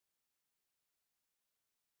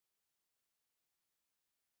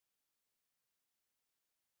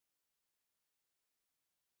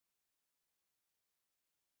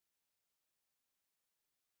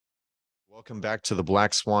Welcome back to the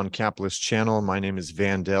Black Swan Capitalist channel. My name is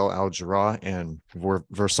Vandell Aljarrah, and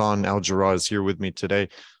Versan Aljarrah is here with me today.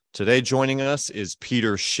 Today joining us is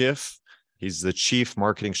Peter Schiff. He's the Chief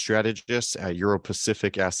Marketing Strategist at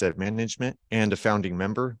Euro-Pacific Asset Management and a founding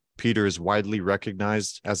member. Peter is widely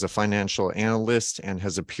recognized as a financial analyst and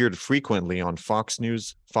has appeared frequently on Fox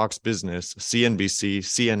News, Fox Business, CNBC,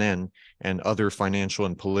 CNN, and other financial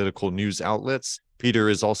and political news outlets. Peter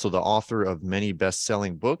is also the author of many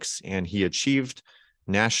best-selling books, and he achieved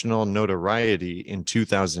national notoriety in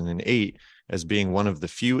 2008 as being one of the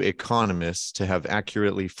few economists to have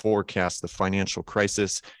accurately forecast the financial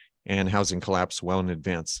crisis and housing collapse well in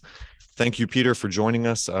advance. Thank you, Peter, for joining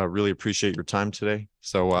us. Really appreciate your time today.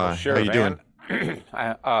 So Sure, how you doing?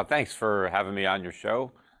 Thanks for having me on your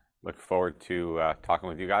show. Look forward to talking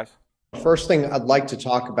with you guys. First thing I'd like to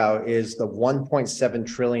talk about is the $1.7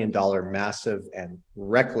 trillion massive and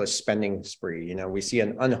reckless spending spree. You know, we see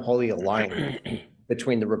an unholy alliance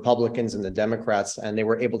between the Republicans and the Democrats, and they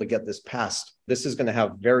were able to get this passed. This is going to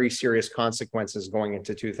have very serious consequences going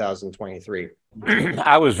into 2023.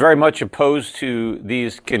 I was very much opposed to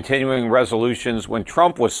these continuing resolutions when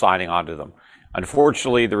Trump was signing onto them.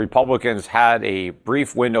 Unfortunately, the Republicans had a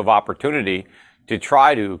brief window of opportunity to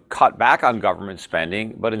try to cut back on government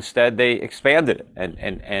spending, but instead they expanded it,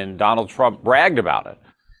 and Donald Trump bragged about it.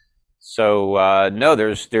 So no,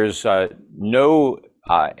 there's no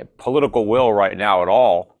political will right now at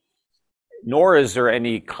all, nor is there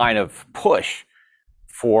any kind of push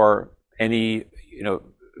for any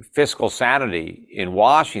fiscal sanity in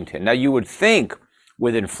Washington. Now, you would think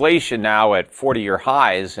with inflation now at 40-year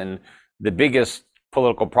highs and the biggest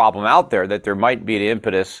political problem out there that there might be an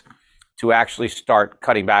impetus to actually start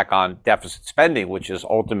cutting back on deficit spending, which is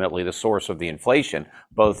ultimately the source of the inflation,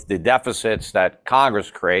 both the deficits that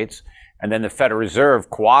Congress creates and then the Federal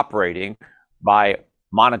Reserve cooperating by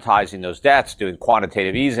monetizing those debts, doing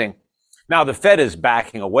quantitative easing. Now, the Fed is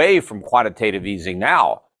backing away from quantitative easing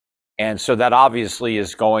now. And so that obviously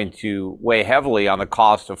is going to weigh heavily on the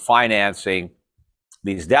cost of financing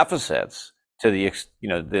these deficits to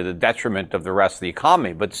the detriment of the rest of the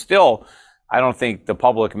economy. But still, I don't think the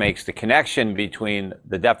public makes the connection between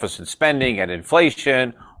the deficit spending and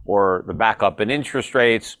inflation or the backup in interest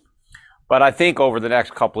rates. But I think over the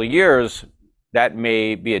next couple of years, that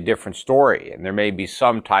may be a different story, and there may be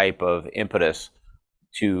some type of impetus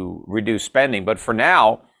to reduce spending. But for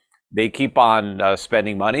now, they keep on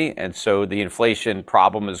spending money, and so the inflation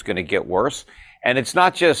problem is going to get worse. And it's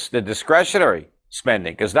not just the discretionary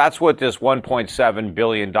spending, because that's what this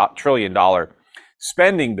 $1.7 trillion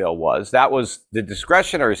spending bill was. That was the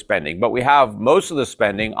discretionary spending, but we have most of the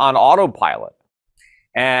spending on autopilot.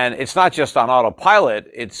 And it's not just on autopilot,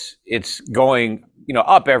 it's going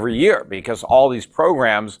up every year because all these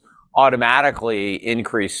programs automatically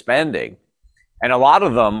increase spending. And a lot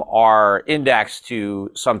of them are indexed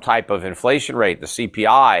to some type of inflation rate, the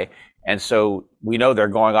CPI. And so we know they're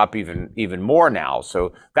going up even more now.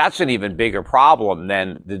 So that's an even bigger problem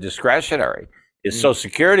than the discretionary is Social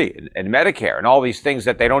Security and Medicare and all these things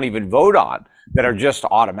that they don't even vote on that are just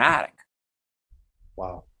automatic.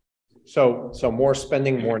 Wow. So more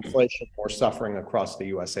spending, more inflation, more suffering across the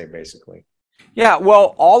USA, basically. Yeah,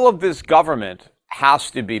 well, all of this government has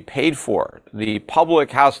to be paid for. The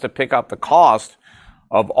public has to pick up the cost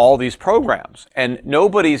of all these programs, and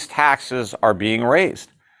nobody's taxes are being raised.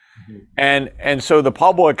 And so the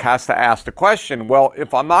public has to ask the question, well,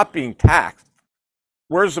 if I'm not being taxed,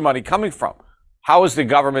 where's the money coming from? How is the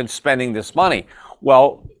government spending this money?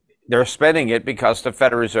 Well, they're spending it because the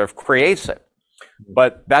Federal Reserve creates it.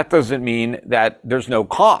 But that doesn't mean that there's no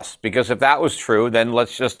cost, because if that was true, then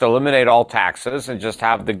let's just eliminate all taxes and just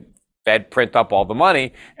have the Fed print up all the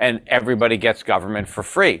money and everybody gets government for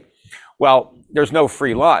free. Well, there's no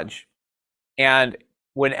free lunch. And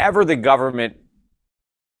whenever the government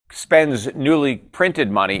spends newly printed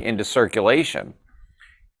money into circulation,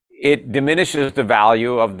 it diminishes the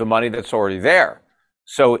value of the money that's already there.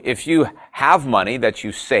 So if you have money that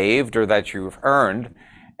you saved or that you've earned,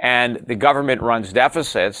 and the government runs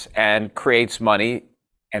deficits and creates money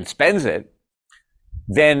and spends it,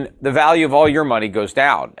 then the value of all your money goes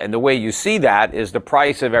down. And the way you see that is the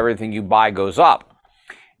price of everything you buy goes up.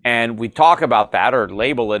 And we talk about that or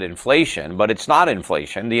label it inflation, but it's not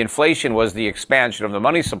inflation. The inflation was the expansion of the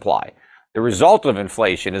money supply. The result of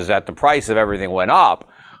inflation is that the price of everything went up,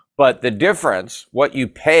 but the difference, what you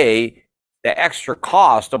pay, the extra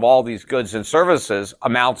cost of all these goods and services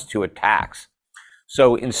amounts to a tax.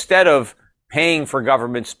 So instead of paying for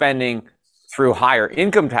government spending through higher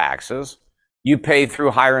income taxes, you pay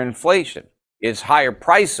through higher inflation. It's higher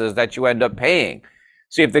prices that you end up paying.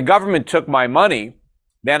 See, if the government took my money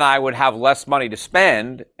then I would have less money to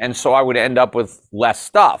spend, and so I would end up with less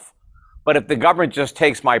stuff. But if the government just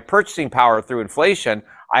takes my purchasing power through inflation,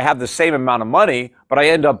 I have the same amount of money, but I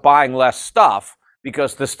end up buying less stuff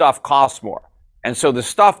because the stuff costs more. And so the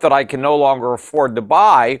stuff that I can no longer afford to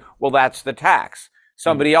buy, well, that's the tax.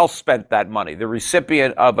 Somebody else spent that money. The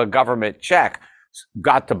recipient of a government check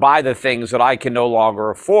got to buy the things that I can no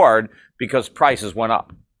longer afford because prices went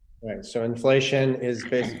up. Right. So inflation is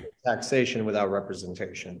basically taxation without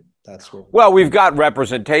representation. That's what. Well, we've got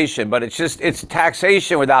representation, but it's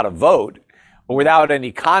taxation without a vote, without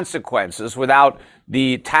any consequences, without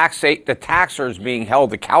the taxers being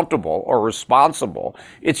held accountable or responsible.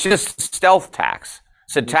 It's just stealth tax.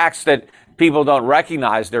 It's a tax that people don't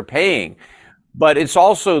recognize they're paying. But it's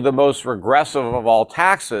also the most regressive of all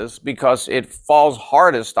taxes because it falls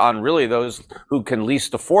hardest on really those who can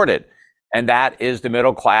least afford it. And that is the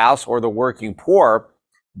middle class or the working poor.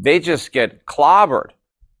 They just get clobbered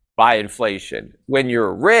by inflation. When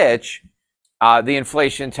you're rich, the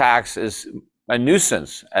inflation tax is a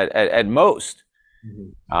nuisance at most.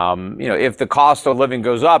 Mm-hmm. If the cost of living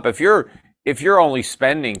goes up, if you're only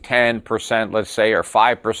spending 10%, let's say, or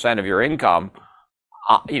 5% of your income,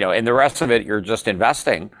 and the rest of it you're just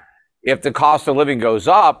investing. If the cost of living goes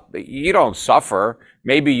up, you don't suffer.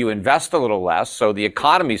 Maybe you invest a little less, so the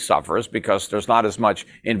economy suffers because there's not as much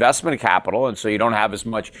investment capital, and so you don't have as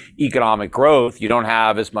much economic growth. You don't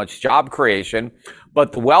have as much job creation.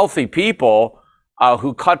 But the wealthy people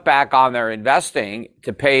who cut back on their investing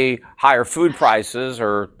to pay higher food prices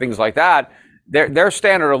or things like that, their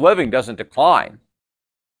standard of living doesn't decline.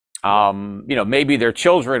 Maybe their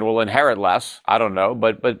children will inherit less. I don't know,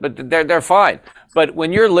 but they're fine. But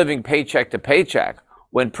when you're living paycheck to paycheck,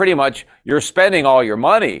 when pretty much you're spending all your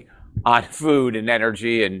money on food and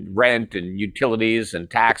energy and rent and utilities and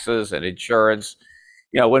taxes and insurance,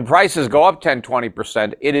 when prices go up 10,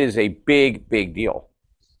 20%, it is a big, big deal.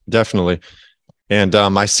 Definitely. And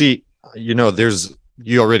I see,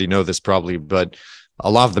 you already know this probably, but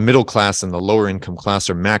a lot of the middle class and the lower income class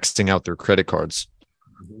are maxing out their credit cards.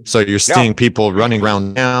 So you're seeing people running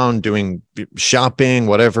around town, doing shopping,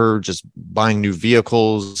 whatever, just buying new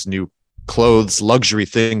vehicles, new clothes, luxury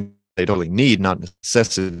things they totally need, not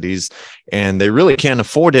necessities. And they really can't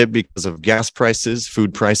afford it because of gas prices,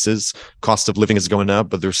 food prices, cost of living is going up,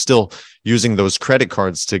 but they're still using those credit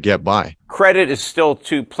cards to get by. Credit is still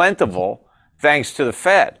too plentiful thanks to the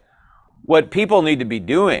Fed. What people need to be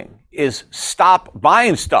doing is stop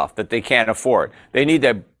buying stuff that they can't afford. They need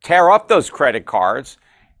to tear up those credit cards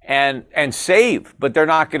and save, but they're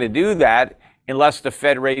not going to do that unless the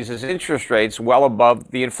Fed raises interest rates well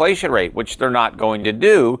above the inflation rate, which they're not going to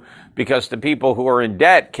do because the people who are in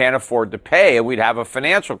debt can't afford to pay and we'd have a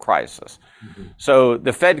financial crisis. Mm-hmm. So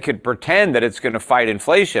the Fed could pretend that it's going to fight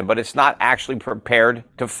inflation, but it's not actually prepared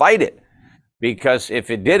to fight it. Because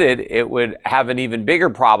if it did it would have an even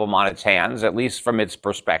bigger problem on its hands, at least from its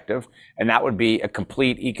perspective, and that would be a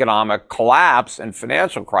complete economic collapse and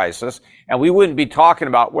financial crisis. And we wouldn't be talking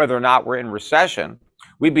about whether or not we're in recession.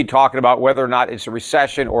 We'd be talking about whether or not it's a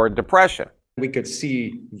recession or a depression. We could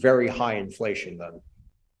see very high inflation then.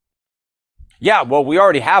 Yeah, well, we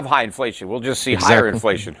already have high inflation. We'll just see higher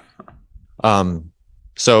inflation.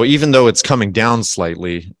 So even though it's coming down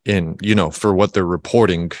slightly for what they're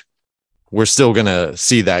reporting, we're still going to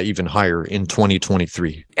see that even higher in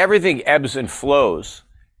 2023. Everything ebbs and flows.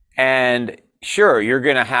 And sure, you're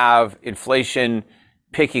going to have inflation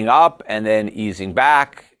picking up and then easing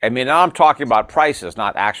back. I mean, I'm talking about prices,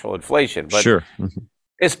 not actual inflation. But sure.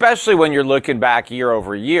 Especially when you're looking back year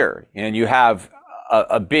over year and you have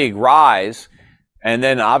a big rise. And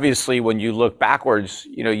then obviously when you look backwards,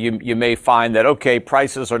 you may find that, okay,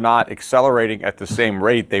 prices are not accelerating at the same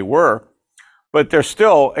rate they were, but they're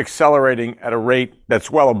still accelerating at a rate that's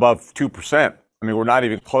well above 2%. I mean, we're not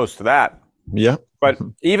even close to that. Yeah. But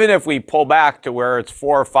even if we pull back to where it's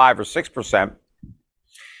 4 or 5 or 6%,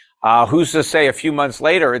 who's to say a few months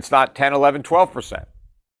later it's not 10, 11, 12%?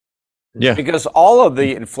 Yeah. Because all of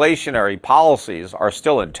the inflationary policies are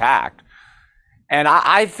still intact. And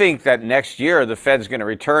I think that next year the Fed's going to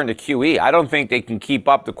return to QE. I don't think they can keep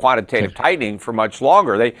up the quantitative tightening for much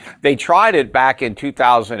longer. They tried it back in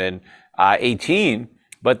 2018,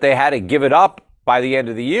 but they had to give it up by the end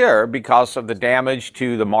of the year because of the damage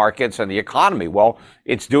to the markets and the economy. Well,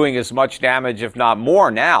 it's doing as much damage, if not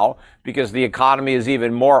more now, because the economy is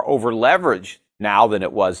even more over leveraged now than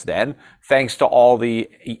it was then, thanks to all the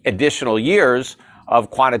additional years of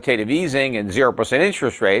quantitative easing and 0%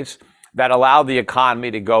 interest rates that allowed the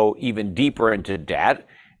economy to go even deeper into debt.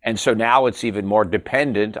 And so now it's even more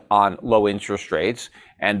dependent on low interest rates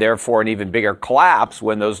and therefore an even bigger collapse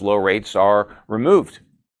when those low rates are removed.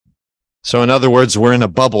 So in other words, we're in a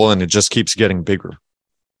bubble and it just keeps getting bigger.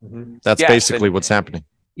 That's basically what's happening.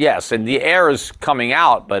 Yes, and the air is coming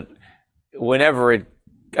out, but whenever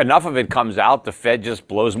enough of it comes out, the Fed just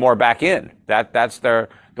blows more back in. That's the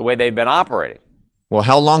way they've been operating. Well,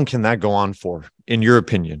 how long can that go on for, in your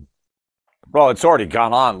opinion? Well, it's already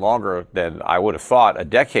gone on longer than I would have thought a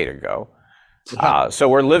decade ago. So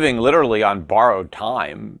we're living literally on borrowed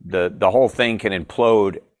time. The whole thing can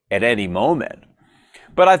implode at any moment.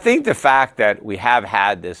 But I think the fact that we have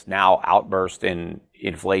had this now outburst in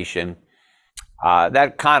inflation,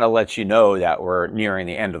 that kind of lets you know that we're nearing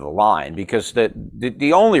the end of the line, because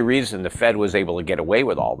the only reason the Fed was able to get away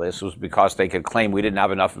with all this was because they could claim we didn't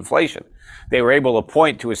have enough inflation. They were able to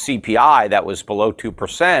point to a CPI that was below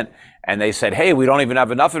 2%, and they said, hey, we don't even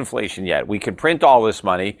have enough inflation yet. We can print all this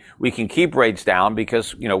money. We can keep rates down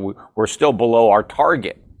because, we're still below our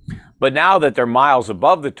target. But now that they're miles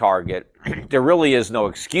above the target, there really is no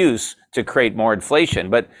excuse to create more inflation.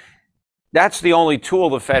 But that's the only tool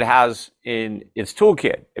the Fed has in its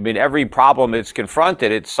toolkit. I mean, every problem it's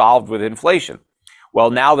confronted, it's solved with inflation. Well,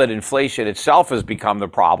 now that inflation itself has become the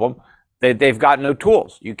problem, they've got no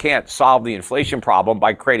tools. You can't solve the inflation problem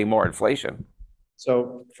by creating more inflation.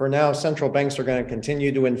 So for now, central banks are going to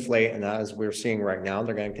continue to inflate. And as we're seeing right now,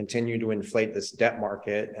 they're going to continue to inflate this debt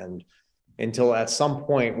market, and until at some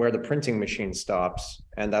point where the printing machine stops.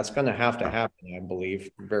 And that's going to happen, I believe,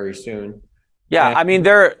 very soon. Yeah, I mean,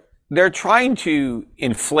 they're trying to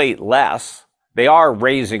inflate less. They are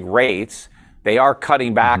raising rates. They are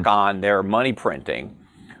cutting back on their money printing.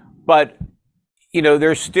 But,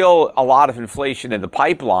 there's still a lot of inflation in the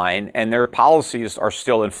pipeline, and their policies are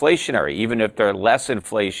still inflationary, even if they're less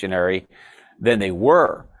inflationary than they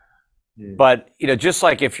were. But, just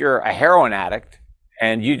like if you're a heroin addict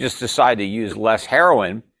and you just decide to use less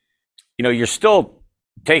heroin, you're still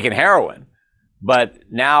taking heroin. But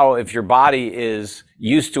now if your body is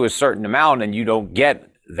used to a certain amount and you don't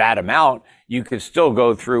get that amount, you could still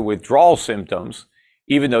go through withdrawal symptoms,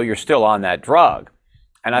 even though you're still on that drug.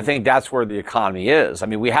 And I think that's where the economy is. I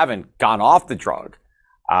mean, we haven't gone off the drug.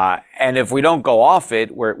 And if we don't go off it,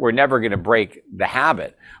 we're never going to break the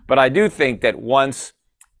habit. But I do think that once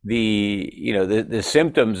the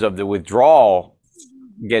symptoms of the withdrawal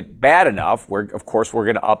get bad enough, of course, we're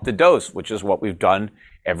going to up the dose, which is what we've done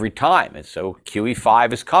every time. And so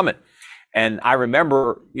QE5 is coming. And I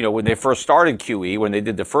remember, when they first started QE, when they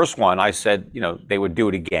did the first one, I said, they would do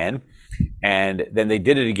it again. And then they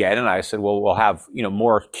did it again. And I said, well, we'll have,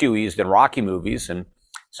 more QEs than Rocky movies. And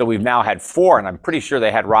so we've now had 4, and I'm pretty sure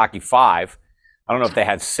they had Rocky 5. I don't know if they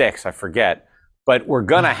had 6, I forget. But we're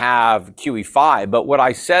going to have QE5. But what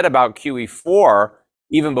I said about QE4,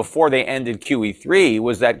 even before they ended QE3,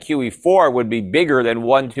 was that QE4 would be bigger than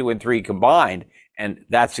 1, 2, and 3 combined. And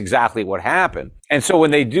that's exactly what happened. And so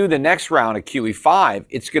when they do the next round of QE5,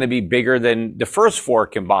 it's going to be bigger than the first 4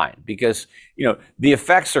 combined, because, the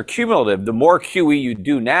effects are cumulative. The more QE you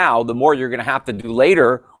do now, the more you're going to have to do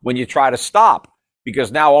later when you try to stop,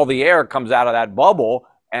 because now all the air comes out of that bubble,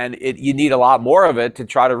 and you need a lot more of it to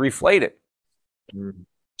try to reflate it.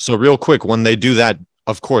 So real quick, when they do that,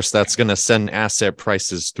 of course, that's going to send asset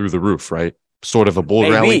prices through the roof, right? Sort of a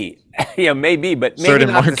bull rally. Maybe, but maybe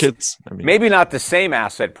certain not markets. Maybe not the same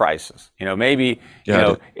asset prices. I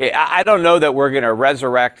don't know that we're going to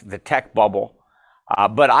resurrect the tech bubble,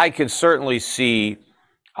 but I could certainly see,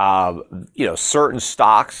 certain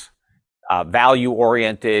stocks,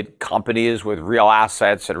 value-oriented companies with real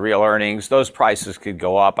assets and real earnings. Those prices could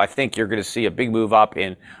go up. I think you're going to see a big move up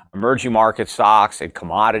in emerging market stocks and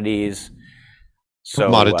commodities. So,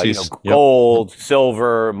 commodities, gold,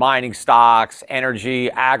 silver, mining stocks,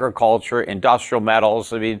 energy, agriculture, industrial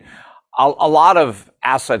metals. I mean, a lot of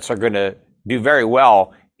assets are going to do very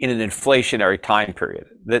well in an inflationary time period.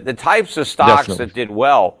 The types of stocks that did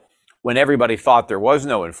well when everybody thought there was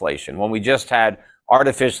no inflation, when we just had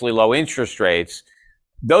artificially low interest rates,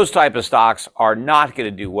 those type of stocks are not going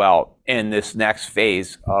to do well in this next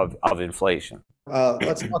phase of inflation.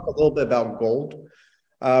 Let's talk a little bit about gold.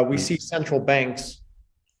 We see central banks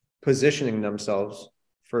positioning themselves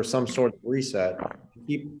for some sort of reset,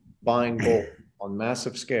 keep buying gold on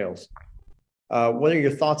massive scales. What are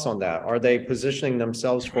your thoughts on that? Are they positioning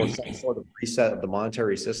themselves for some sort of reset of the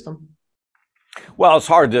monetary system? Well, it's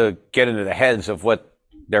hard to get into the heads of what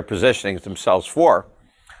they're positioning themselves for.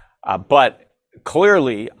 But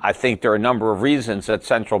clearly, I think there are a number of reasons that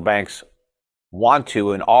central banks want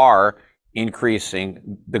to and are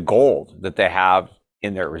increasing the gold that they have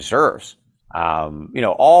in their reserves.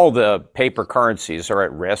 All the paper currencies are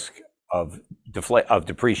at risk of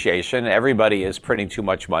depreciation. Everybody is printing too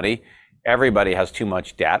much money. Everybody has too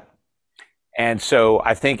much debt. And so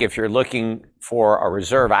I think if you're looking for a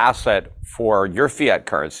reserve asset for your fiat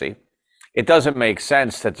currency, it doesn't make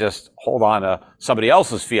sense to just hold on to somebody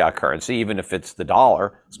else's fiat currency, even if it's the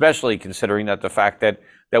dollar, especially considering that the fact that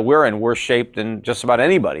we're in worse shape than just about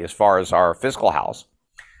anybody as far as our fiscal house.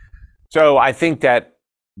 So I think that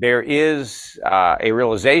there is a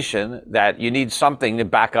realization that you need something to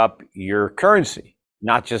back up your currency,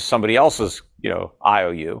 not just somebody else's,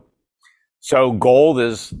 IOU. So gold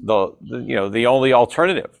is the only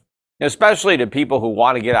alternative, especially to people who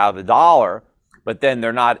want to get out of the dollar, but then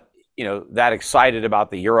they're not, that excited about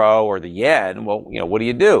the euro or the yen. Well, what do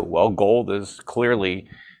you do? Well, gold is clearly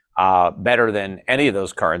better than any of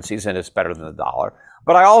those currencies, and it's better than the dollar.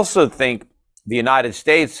 But I also think the United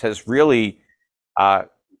States has really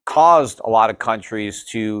caused a lot of countries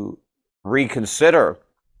to reconsider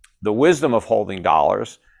the wisdom of holding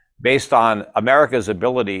dollars based on America's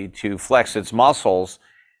ability to flex its muscles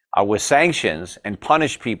with sanctions and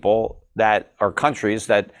punish people that are countries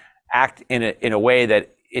that act in a way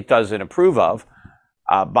that it doesn't approve of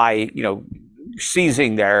by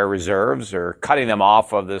seizing their reserves or cutting them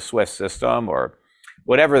off of the SWIFT system or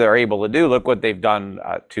whatever they're able to do. Look what they've done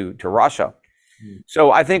to Russia.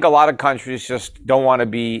 So I think a lot of countries just don't want to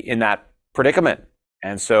be in that predicament.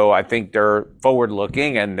 And so I think they're forward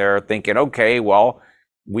looking and they're thinking, okay, well,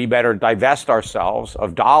 we better divest ourselves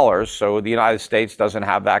of dollars so the United States doesn't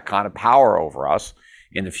have that kind of power over us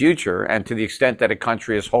in the future. And to the extent that a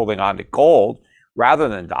country is holding on to gold rather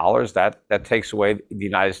than dollars, that takes away the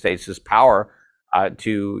United States' power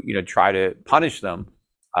to try to punish them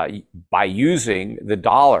by using the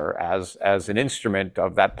dollar as an instrument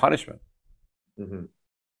of that punishment. Mm-hmm.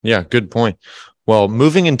 Yeah, good point. Well,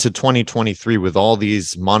 moving into 2023 with all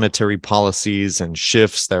these monetary policies and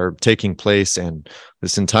shifts that are taking place and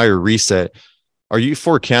this entire reset, are you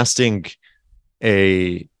forecasting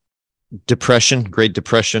a depression, Great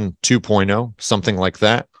Depression 2.0, something like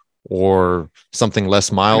that, or something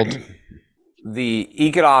less mild? The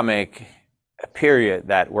economic period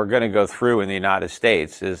that we're going to go through in the United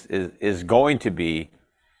States is going to be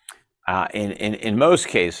in most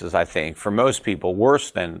cases, I think, for most people,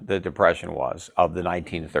 worse than the Depression was of the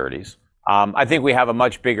 1930s. I think we have a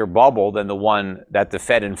much bigger bubble than the one that the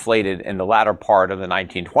Fed inflated in the latter part of the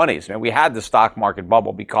 1920s. I mean, we had the stock market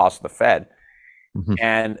bubble because of the Fed,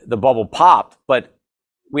 and the bubble popped, but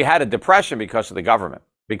we had a depression because of the government,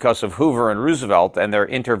 because of Hoover and Roosevelt and their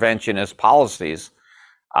interventionist policies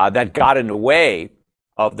that got in the way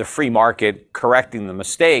of the free market correcting the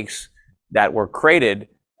mistakes that were created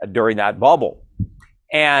during that bubble.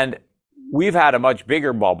 And we've had a much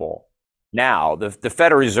bigger bubble now. The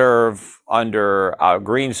Federal Reserve under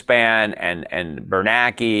Greenspan and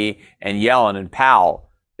Bernanke and Yellen and Powell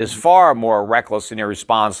is far more reckless and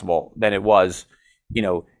irresponsible than it was,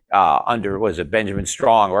 under, was it Benjamin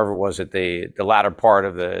Strong, or whoever it was at the latter part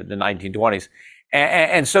of the 1920s.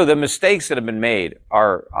 And so the mistakes that have been made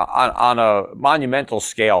are on a monumental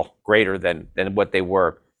scale greater than what they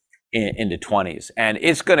were in the 20s. And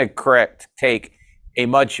it's going to take a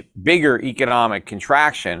much bigger economic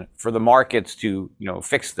contraction for the markets to,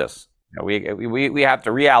 fix this. We have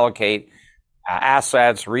to reallocate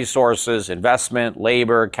assets, resources, investment,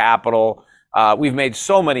 labor, capital. We've made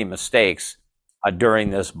so many mistakes during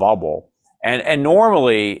this bubble. And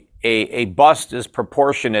normally a bust is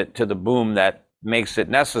proportionate to the boom that makes it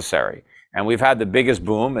necessary. And we've had the biggest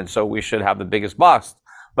boom, and so we should have the biggest bust.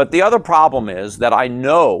 But the other problem is that I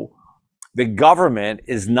know the government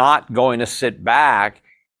is not going to sit back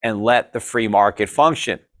and let the free market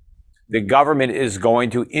function. The government is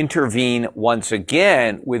going to intervene once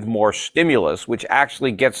again with more stimulus, which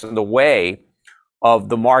actually gets in the way of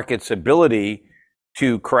the market's ability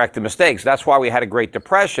to correct the mistakes. That's why we had a Great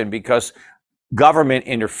Depression, because government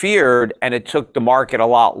interfered and it took the market a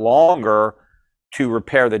lot longer to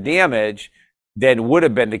repair the damage than would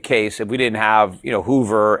have been the case if we didn't have,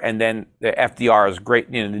 Hoover and then the FDR's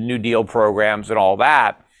great, the New Deal programs and all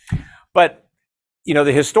that. But,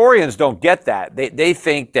 the historians don't get that. They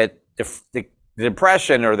think that the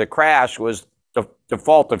depression or the crash was the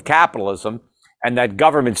fault of capitalism and that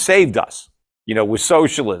government saved us, with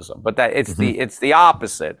socialism. But that it's the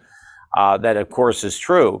opposite, that of course is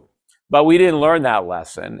true. But we didn't learn that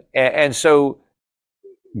lesson. And so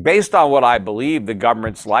based on what I believe the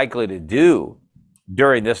government's likely to do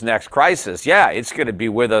during this next crisis, it's going to be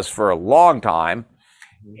with us for a long time.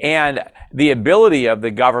 And the ability of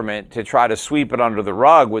the government to try to sweep it under the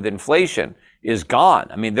rug with inflation is gone.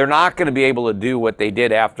 I mean, they're not going to be able to do what they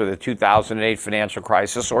did after the 2008 financial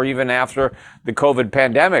crisis or even after the COVID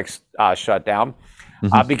pandemic shut down.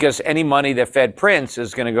 because any money that Fed prints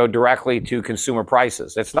is going to go directly to consumer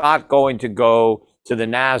prices. It's not going to go to the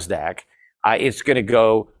NASDAQ. It's going to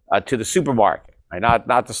go to the supermarket, right?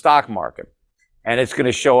 Not the stock market. And it's going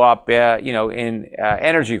to show up, in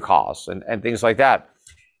energy costs and things like that.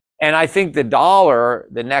 And I think the dollar,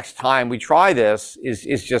 the next time we try this,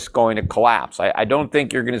 is just going to collapse. I don't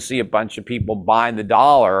think you're going to see a bunch of people buying the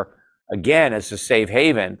dollar again as a safe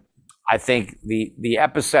haven. I think the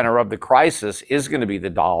epicenter of the crisis is going to be the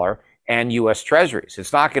dollar and U.S. Treasuries.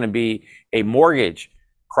 It's not going to be a mortgage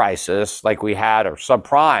crisis like we had, or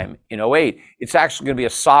subprime in '08. It's actually going to be a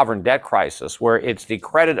sovereign debt crisis where it's the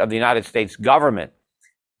credit of the United States government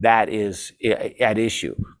that is at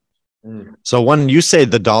issue. So when you say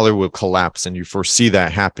the dollar will collapse and you foresee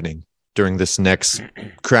that happening during this next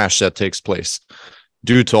crash that takes place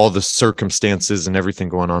due to all the circumstances and everything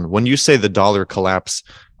going on, when you say the dollar collapse,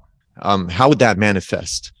 how would that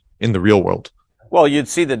manifest in the real world? Well, you'd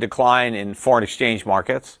see the decline in foreign exchange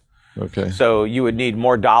markets. Okay. So you would need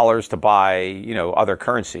more dollars to buy, other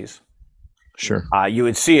currencies. Sure. You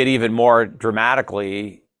would see it even more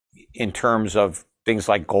dramatically in terms of things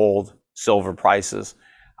like gold, silver prices.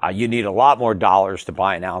 You need a lot more dollars to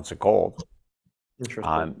buy an ounce of gold.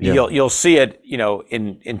 Interesting. You'll see it,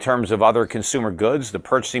 in terms of other consumer goods. The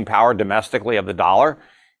purchasing power domestically of the dollar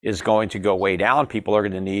is going to go way down. People are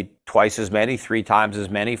going to need twice as many, 3 times as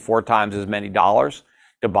many, 4 times as many dollars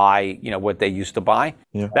to buy, what they used to buy.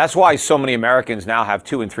 Yeah. That's why so many Americans now have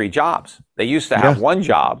 2 and 3 jobs. They used to have one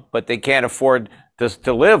job, but they can't afford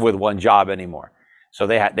to live with one job anymore. So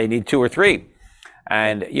they need 2 or 3.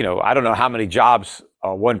 And, I don't know how many jobs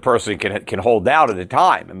one person can hold down at a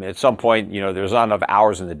time. I mean, at some point, there's not enough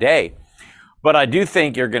hours in the day. But I do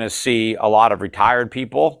think you're going to see a lot of retired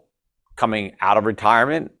people coming out of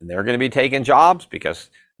retirement, and they're going to be taking jobs because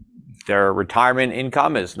their retirement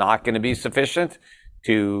income is not going to be sufficient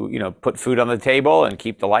to, put food on the table and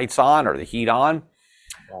keep the lights on or the heat on.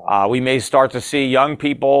 We may start to see young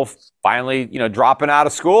people finally, dropping out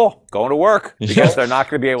of school, going to work because they're not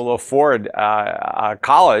going to be able to afford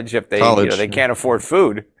college if they can't afford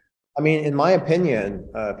food. I mean, in my opinion,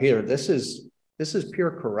 Peter, this is pure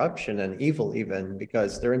corruption and evil, even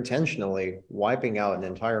because they're intentionally wiping out an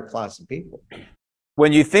entire class of people.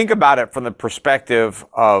 When you think about it from the perspective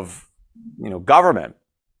of, government,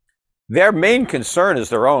 their main concern is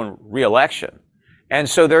their own reelection. And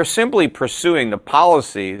so they're simply pursuing the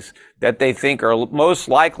policies that they think are most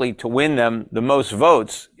likely to win them the most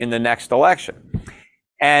votes in the next election.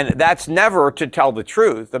 And that's never to tell the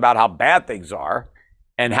truth about how bad things are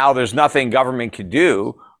and how there's nothing government can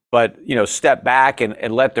do but, step back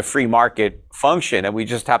and let the free market function, and we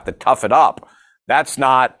just have to tough it up. That's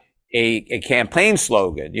not a campaign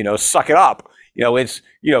slogan, suck it up. It's,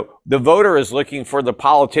 the voter is looking for the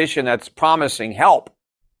politician that's promising help,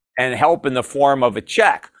 and help in the form of a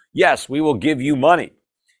check. Yes, we will give you money.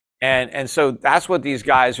 And so that's what these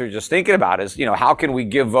guys are just thinking about is, how can we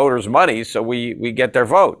give voters money so we get their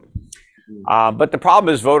vote? But the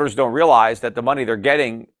problem is voters don't realize that the money they're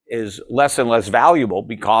getting is less and less valuable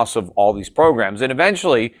because of all these programs. And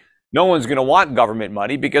eventually, no one's going to want government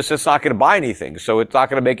money because it's not going to buy anything. So it's not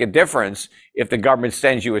going to make a difference if the government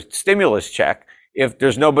sends you a stimulus check if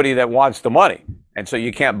there's nobody that wants the money. And so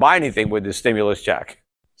you can't buy anything with the stimulus check.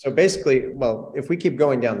 So basically, well, if we keep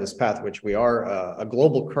going down this path, which we are, a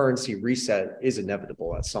global currency reset is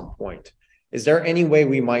inevitable at some point. Is there any way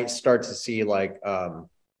we might start to see, like,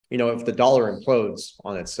 if the dollar implodes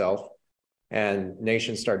on itself and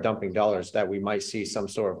nations start dumping dollars, that we might see some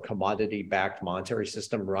sort of commodity-backed monetary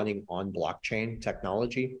system running on blockchain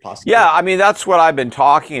technology, possibly? Yeah, I mean, that's what I've been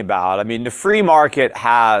talking about. I mean, the free market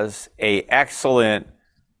has an excellent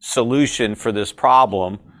solution for this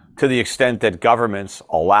problem to the extent that governments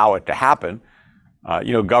allow it to happen.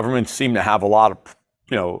 Governments seem to have a lot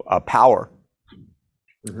of, power.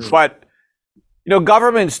 Mm-hmm. But,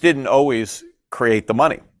 governments didn't always create the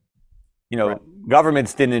money. Right.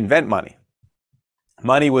 Governments didn't invent money.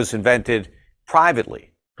 Money was invented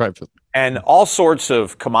privately. And all sorts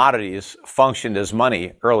of commodities functioned as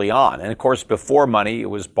money early on. And of course, before money, it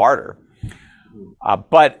was barter.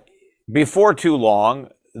 But before too long,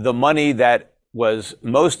 the money that was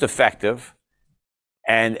most effective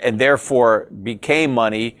and therefore became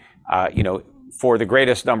money, for the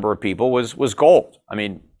greatest number of people was gold. I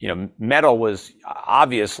mean, metal was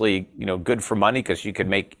obviously, good for money because you could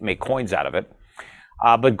make coins out of it.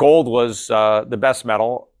 But gold was the best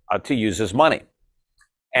metal to use as money.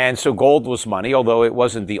 And so gold was money, although it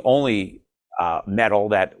wasn't the only metal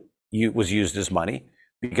that was used as money,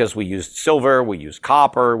 because we used silver, we used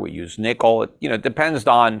copper, we used nickel. It depends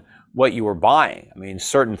on what you were buying. I mean,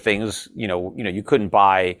 certain things, you couldn't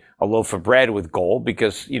buy a loaf of bread with gold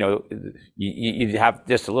because, you'd have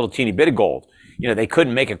just a little teeny bit of gold. They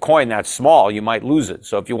couldn't make a coin that small. You might lose it.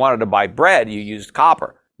 So if you wanted to buy bread, you used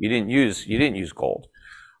copper. You didn't use gold.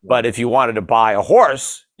 But if you wanted to buy a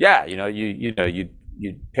horse, yeah,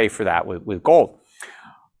 you'd pay for that with gold.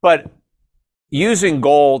 But using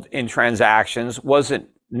gold in transactions wasn't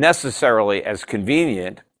necessarily as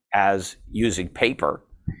convenient as using paper.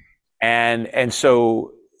 And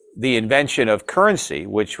so the invention of currency,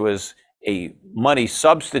 which was a money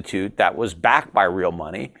substitute that was backed by real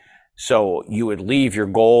money. So you would leave your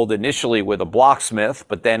gold initially with a blacksmith,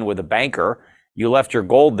 but then with a banker, you left your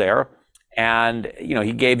gold there. And,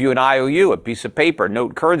 he gave you an IOU, a piece of paper,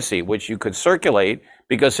 note currency, which you could circulate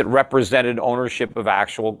because it represented ownership of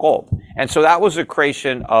actual gold. And so that was a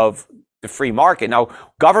creation of the free market. Now,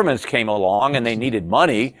 governments came along and they needed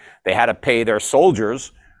money. They had to pay their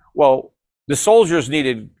soldiers. Well, the soldiers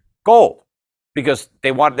needed gold because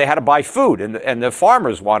they had to buy food, and the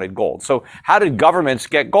farmers wanted gold. So how did governments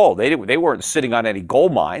get gold? They weren't sitting on any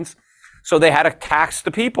gold mines. So they had to tax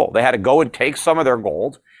the people. They had to go and take some of their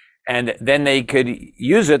gold, and then they could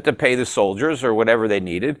use it to pay the soldiers or whatever they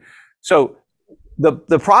needed. So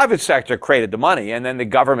the private sector created the money, and then the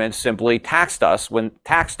government simply taxed us when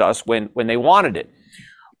they wanted it.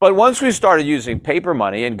 But once we started using paper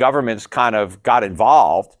money and governments kind of got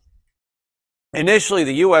involved, initially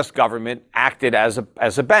the U.S. government acted as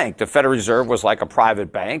a bank. The Federal Reserve was like a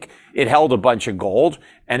private bank. It held a bunch of gold,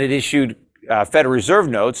 and it issued Federal Reserve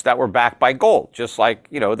notes that were backed by gold, just like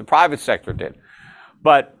the private sector did.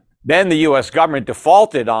 But then the U.S. government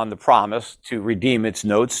defaulted on the promise to redeem its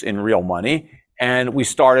notes in real money, and we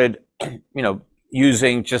started,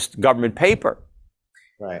 using just government paper.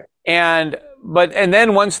 Right. And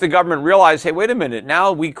then once the government realized, hey, wait a minute,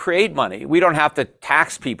 now we create money. We don't have to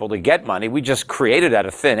tax people to get money. We just create it out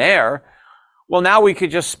of thin air. Well, now we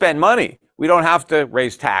could just spend money. We don't have to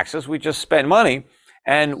raise taxes. We just spend money,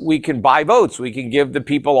 and we can buy votes. We can give the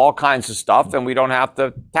people all kinds of stuff, and we don't have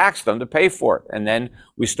to tax them to pay for it. And then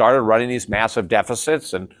we started running these massive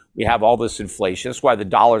deficits, and we have all this inflation. That's why the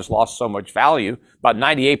dollar's lost so much value, about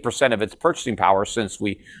 98% of its purchasing power since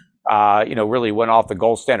we really went off the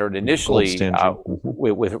gold standard initially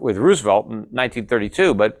with Roosevelt in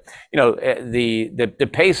 1932. But the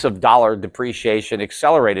pace of dollar depreciation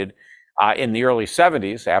accelerated in the early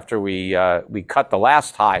 70s after we cut the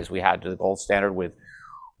last highs we had to the gold standard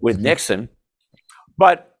with Nixon.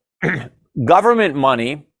 But government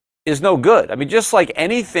money is no good. I mean, just like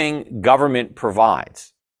anything government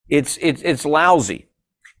provides, it's lousy.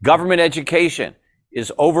 Government education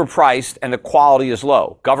is overpriced and the quality is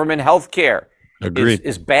low. Government health care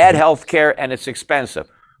is bad health care, and it's expensive.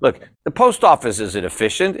 Look, the post office isn't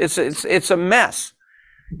efficient. It's a mess.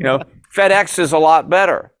 FedEx is a lot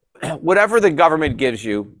better. Whatever the government gives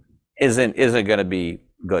you isn't going to be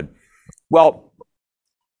good. Well,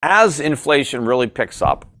 as inflation really picks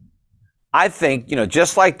up, I think,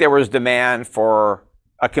 just like there was demand for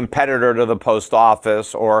a competitor to the post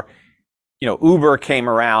office, or Uber came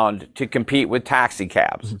around to compete with taxi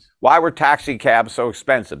cabs. Why were taxi cabs so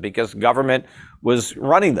expensive? Because government was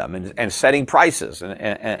running them and setting prices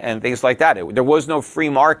and things like that. There was no free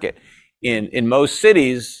market. In most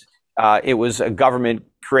cities, it was a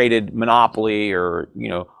government-created monopoly or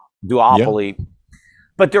duopoly. Yeah.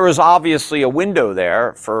 But there was obviously a window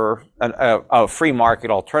there for a free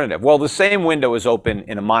market alternative. Well, the same window is open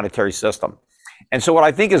in a monetary system. And so what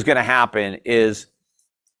I think is going to happen is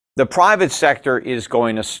the private sector is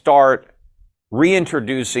going to start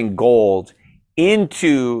reintroducing gold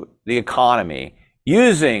into the economy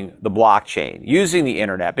using the blockchain, using the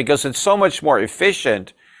internet, because it's so much more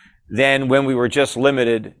efficient than when we were just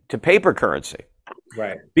limited to paper currency.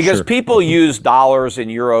 Right. Because people use dollars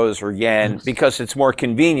and euros or yen because it's more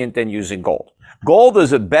convenient than using gold. Gold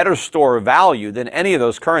is a better store of value than any of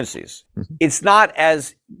those currencies. It's not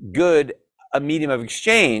as good a medium of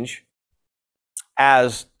exchange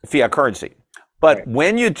as fiat currency. But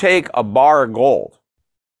when you take a bar of gold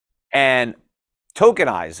and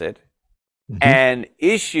tokenize it and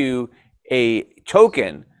issue a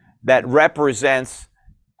token that represents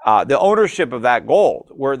the ownership of that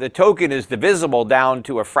gold, where the token is divisible down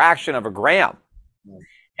to a fraction of a gram.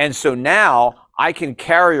 And so now I can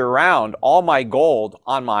carry around all my gold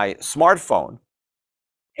on my smartphone.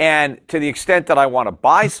 And to the extent that I want to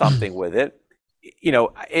buy something with it,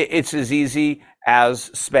 it's as easy as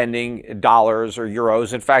spending dollars or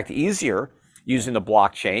euros. In fact, easier using the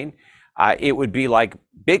blockchain. It would be like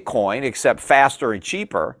Bitcoin, except faster and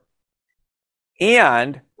cheaper.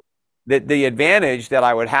 And the advantage that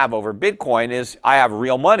I would have over Bitcoin is I have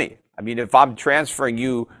real money. I mean, if I'm transferring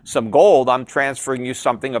you some gold, I'm transferring you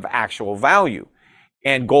something of actual value.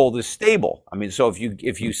 And gold is stable. I mean, so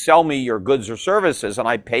if you sell me your goods or services and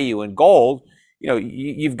I pay you in gold,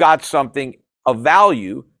 you've got something of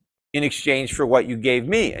value in exchange for what you gave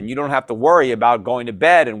me. And you don't have to worry about going to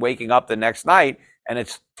bed and waking up the next night and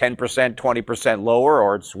it's 10%, 20% lower,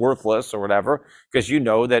 or it's worthless or whatever, because you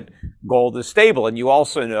know that gold is stable. And you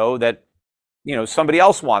also know that, somebody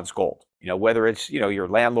else wants gold, whether it's, your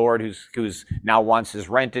landlord who's now wants his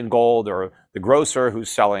rent in gold, or the grocer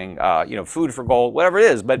who's selling, food for gold, whatever it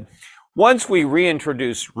is. But once we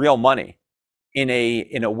reintroduce real money in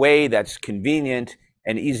a way that's convenient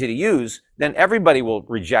and easy to use, then everybody will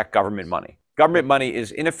reject government money. Government money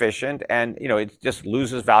is inefficient and, it just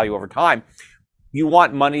loses value over time. You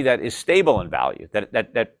want money that is stable in value,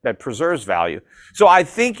 that preserves value. So I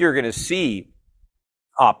think you're going to see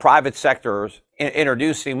private sectors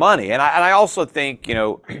introducing money. And I also think,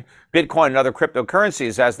 Bitcoin and other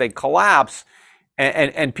cryptocurrencies, as they collapse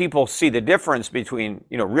and people see the difference between,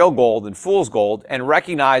 real gold and fool's gold, and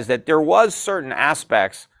recognize that there was certain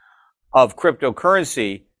aspects of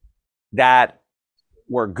cryptocurrency that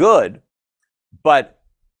were good, but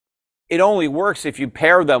it only works if you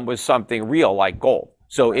pair them with something real like gold.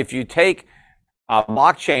 So if you take a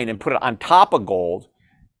blockchain and put it on top of gold,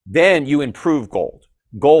 then you improve gold.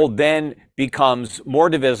 Gold then becomes more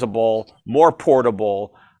divisible, more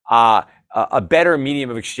portable, a better medium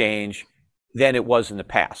of exchange than it was in the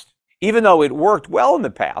past. Even though it worked well in the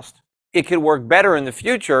past, it can work better in the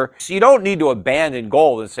future. So you don't need to abandon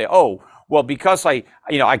gold and say, oh, well, because I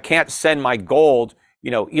can't send my gold,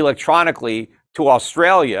 electronically to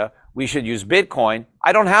Australia, we should use Bitcoin.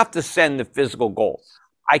 I don't have to send the physical gold.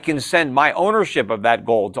 I can send my ownership of that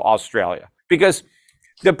gold to Australia, because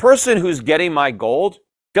the person who's getting my gold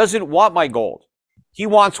doesn't want my gold. He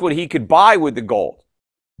wants what he could buy with the gold.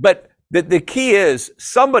 But the key is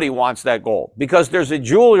somebody wants that gold, because there's a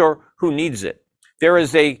jeweler who needs it. There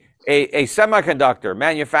is a semiconductor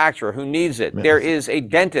manufacturer who needs it. There is a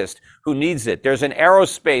dentist who needs it. There's an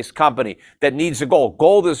aerospace company that needs the gold.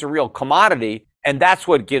 Gold is a real commodity, and that's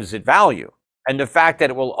what gives it value. And the fact that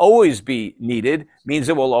it will always be needed means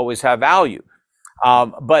it will always have value.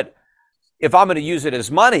 But if I'm going to use it as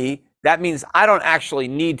money, that means I don't actually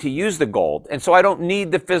need to use the gold. And so I don't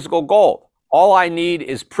need the physical gold. All I need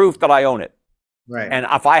is proof that I own it. Right. And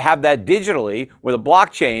if I have that digitally with a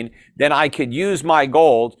blockchain, then I could use my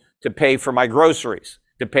gold to pay for my groceries,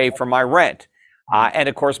 to pay for my rent. And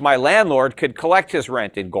of course, my landlord could collect his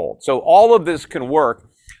rent in gold. So all of this can work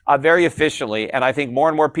very efficiently. And I think more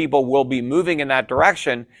and more people will be moving in that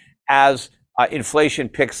direction as inflation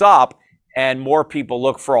picks up and more people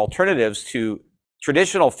look for alternatives to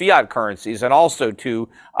traditional fiat currencies and also to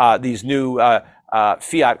these new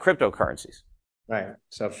fiat cryptocurrencies. Right.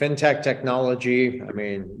 So fintech technology,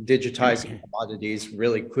 digitizing commodities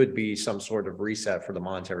really could be some sort of reset for the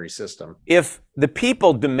monetary system. If the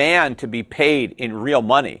people demand to be paid in real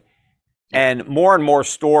money, and more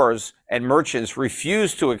stores and merchants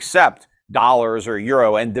refuse to accept dollars or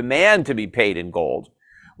euro and demand to be paid in gold,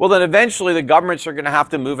 well, then eventually the governments are going to have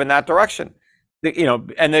to move in that direction.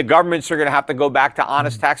 And the governments are going to have to go back to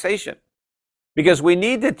honest taxation, because we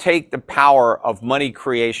need to take the power of money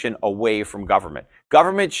creation away from government.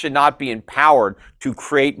 Government should not be empowered to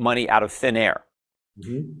create money out of thin air.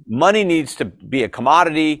 Mm-hmm. Money needs to be a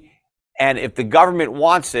commodity, and if the government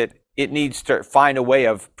wants it, it needs to find a way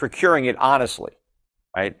of procuring it honestly,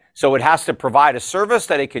 right? So it has to provide a service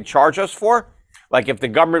that it can charge us for. Like if the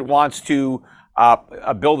government wants to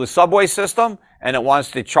build a subway system and it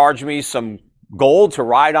wants to charge me some gold to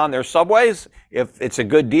ride on their subways, if it's a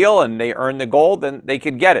good deal and they earn the gold, then they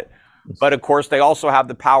can get it. But of course, they also have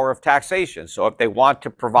the power of taxation. So if they want to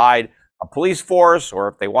provide a police force, or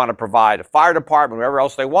if they want to provide a fire department, whatever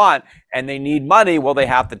else they want, and they need money, well, they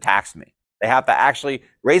have to tax me. They have to actually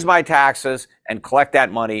raise my taxes and collect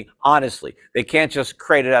that money honestly. They can't just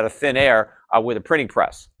create it out of thin air with a printing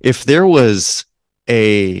press. If there was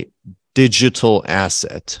a digital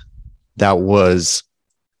asset that was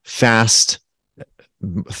fast,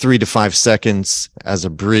 3 to 5 seconds as a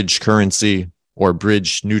bridge currency or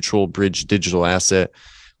bridge neutral, bridge digital asset,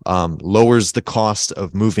 lowers the cost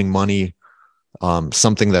of moving money,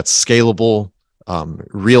 something that's scalable,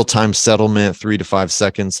 real-time settlement, 3 to 5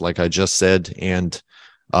 seconds, like I just said, and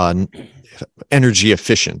energy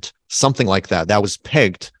efficient, something like that, that was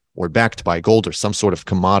pegged or backed by gold or some sort of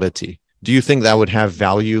commodity. Do you think that would have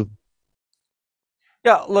value?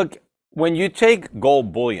 Yeah, look, when you take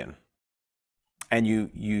gold bullion and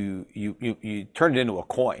you turn it into a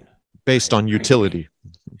coin based on utility,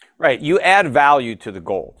 right? You add value to the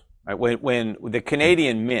gold. right? When the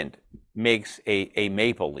Canadian Mint makes a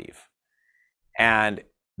maple leaf, and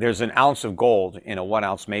there's an ounce of gold in a 1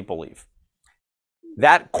 ounce maple leaf,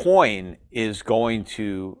 that coin is going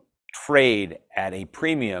to trade at a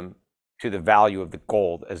premium to the value of the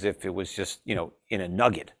gold, as if it was just, in a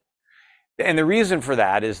nugget. And the reason for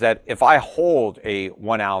that is that if I hold a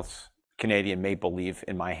 1 ounce Canadian maple leaf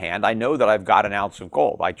in my hand, I know that I've got an ounce of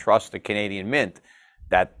gold. I trust the Canadian Mint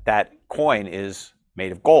that that coin is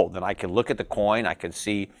made of gold. And I can look at the coin, I can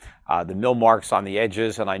see the mill marks on the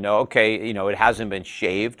edges, and I know, okay, it hasn't been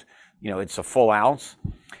shaved, it's a full ounce,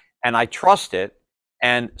 and I trust it.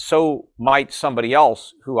 And so might somebody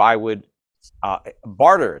else who I would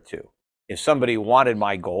barter it to. If somebody wanted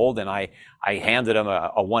my gold and I handed them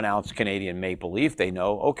a 1 ounce Canadian maple leaf, they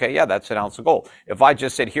know, okay, yeah, that's an ounce of gold. If I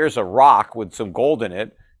just said, here's a rock with some gold in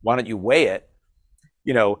it, why don't you weigh it?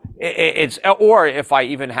 Or if I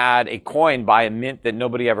even had a coin by a mint that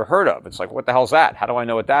nobody ever heard of, it's like, what the hell's that? How do I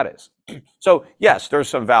know what that is? So yes, there's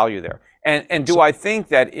some value there. And do I think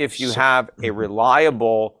that if you have a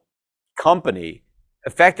reliable company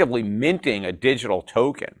effectively minting a digital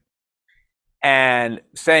token and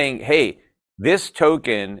saying, hey, this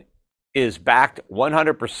token is backed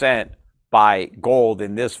 100% by gold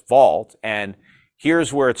in this vault, and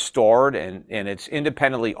here's where it's stored, and it's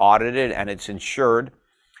independently audited and it's insured,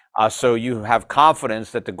 so you have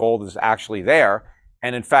confidence that the gold is actually there.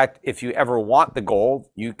 And in fact, if you ever want the gold,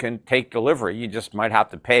 you can take delivery. You just might have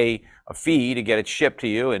to pay a fee to get it shipped to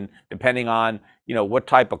you, and depending on what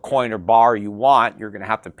type of coin or bar you want, you're going to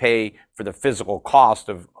have to pay for the physical cost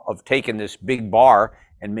of taking this big bar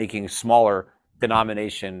and making smaller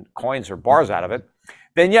denomination coins or bars out of it.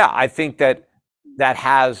 Then yeah, I think that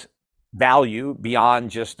has value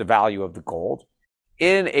beyond just the value of the gold.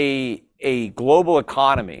 In a global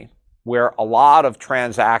economy where a lot of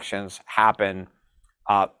transactions happen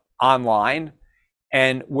online,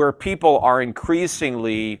 and where people are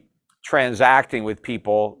increasingly transacting with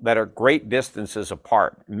people that are great distances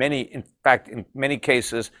apart. In fact, in many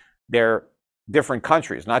cases, they're different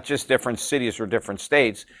countries, not just different cities or different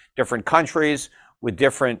states, different countries with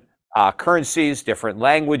different currencies, different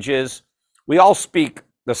languages. We all speak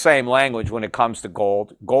the same language when it comes to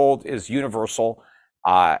gold. Gold is universal.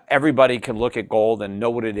 Everybody can look at gold and know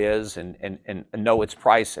what it is and know its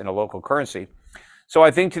price in a local currency. So I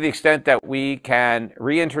think to the extent that we can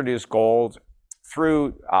reintroduce gold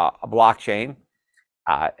through a blockchain,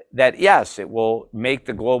 that yes, it will make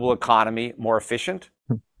the global economy more efficient.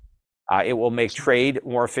 It will make trade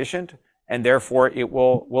more efficient, and therefore it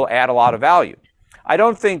will add a lot of value. I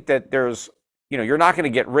don't think that there's, you're not going to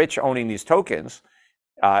get rich owning these tokens.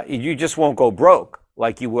 You just won't go broke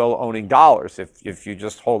like you will owning dollars if you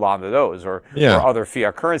just hold on to those or other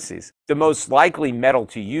fiat currencies. The most likely metal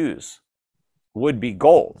to use would be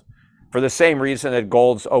gold, for the same reason that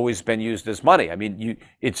gold's always been used as money. I mean,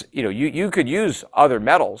 you could use other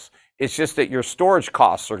metals. It's just that your storage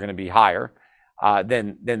costs are going to be higher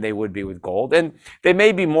than they would be with gold, and they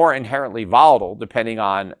may be more inherently volatile depending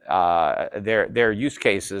on their use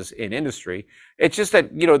cases in industry. It's just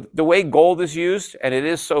that the way gold is used, and it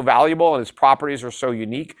is so valuable, and its properties are so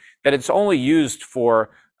unique that it's only used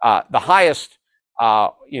for the highest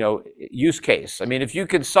use case. I mean, if you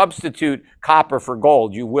can substitute copper for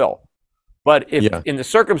gold, you will. But if in the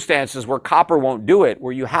circumstances where copper won't do it,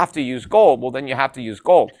 where you have to use gold, well, then you have to use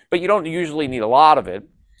gold. But you don't usually need a lot of it.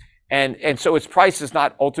 And so its price is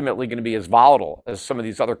not ultimately going to be as volatile as some of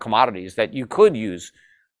these other commodities that you could use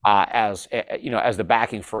as the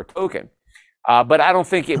backing for a token. But I don't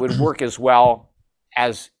think it would work as well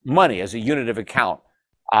as money, as a unit of account,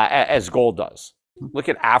 as gold does. Look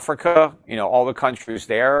at Africa, all the countries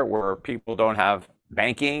there where people don't have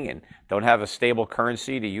banking and don't have a stable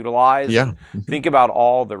currency to utilize. Yeah. Think about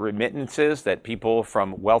all the remittances that people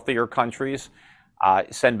from wealthier countries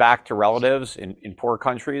send back to relatives in poor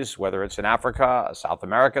countries, whether it's in Africa, South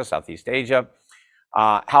America, Southeast Asia.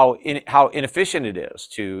 How inefficient it is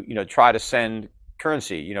to try to send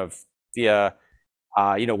currency via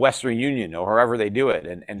Western Union or however they do it,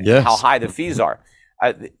 and how high the fees are.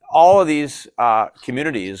 All of these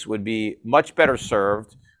communities would be much better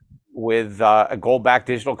served with a gold-backed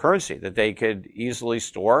digital currency that they could easily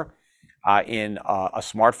store in a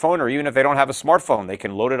smartphone, or even if they don't have a smartphone, they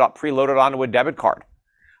can preload it onto a debit card.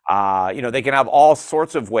 They can have all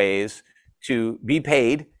sorts of ways to be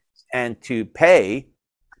paid and to pay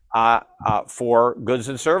for goods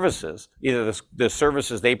and services, either the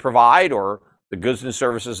services they provide or the goods and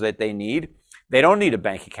services that they need. They don't need a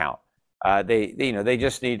bank account. They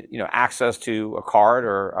just need, access to a card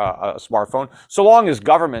or a smartphone. So long as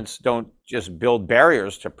governments don't just build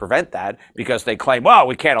barriers to prevent that because they claim, well,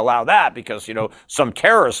 we can't allow that because, some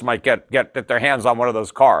terrorists might get their hands on one of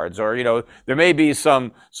those cards, or, there may be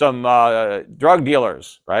some drug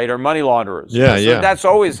dealers, right, or money launderers. Yeah, so yeah. That's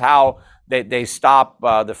always how they stop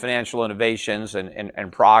the financial innovations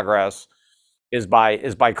and progress. Is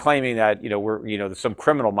by claiming that some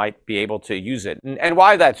criminal might be able to use it, and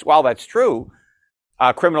while that's true,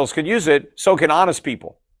 criminals can use it, so can honest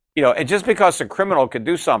people. And just because a criminal can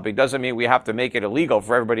do something doesn't mean we have to make it illegal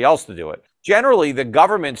for everybody else to do it. Generally, the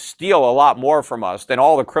government steal a lot more from us than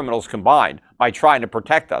all the criminals combined by trying to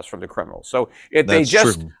protect us from the criminals. So if they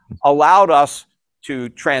just allowed us to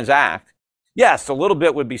transact, yes, a little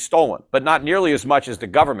bit would be stolen, but not nearly as much as the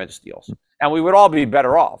government steals, and we would all be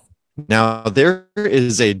better off. Now, there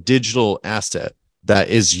is a digital asset that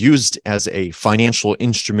is used as a financial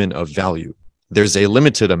instrument of value. There's a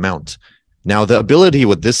limited amount. Now, the ability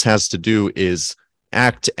what this has to do is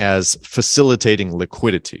act as facilitating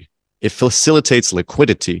liquidity. It facilitates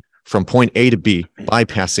liquidity from point A to B,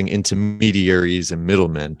 bypassing intermediaries and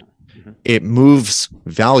middlemen. It moves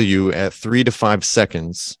value at 3 to 5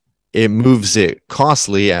 seconds. It moves it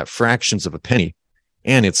costly at fractions of a penny,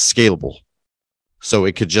 and it's scalable. So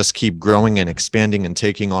it could just keep growing and expanding and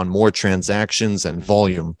taking on more transactions and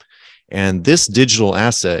volume. And this digital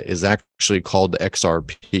asset is actually called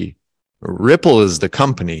XRP. Ripple is the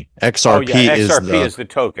company. XRP, XRP is the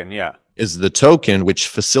token. Yeah. Is the token which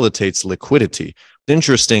facilitates liquidity. What's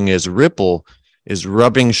interesting is Ripple is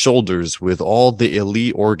rubbing shoulders with all the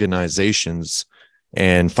elite organizations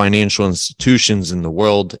and financial institutions in the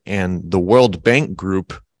world, and the World Bank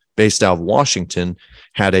Group, based out of Washington,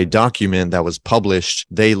 had a document that was published.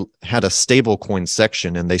 They had a stablecoin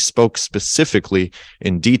section, and they spoke specifically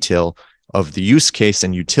in detail of the use case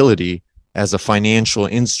and utility as a financial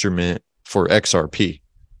instrument for XRP.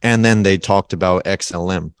 And then they talked about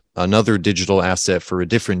XLM, another digital asset for a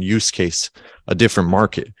different use case, a different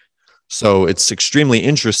market. So it's extremely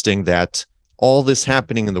interesting that all this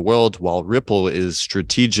happening in the world while Ripple is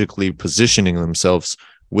strategically positioning themselves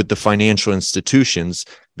with the financial institutions,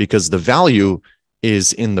 because the value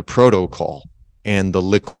is in the protocol and the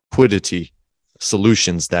liquidity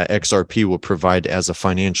solutions that XRP will provide as a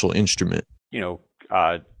financial instrument.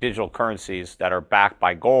 Digital currencies that are backed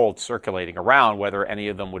by gold circulating around, whether any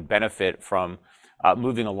of them would benefit from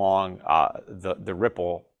moving along the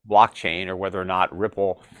Ripple blockchain, or whether or not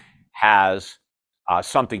Ripple has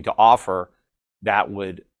something to offer that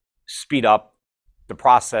would speed up the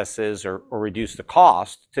processes or reduce the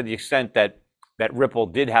cost, to the extent that Ripple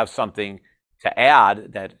did have something to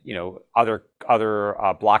add that other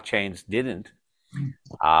blockchains didn't,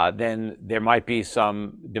 then there might be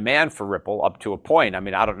some demand for Ripple up to a point. I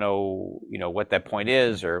mean, I don't know what that point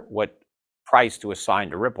is or what price to assign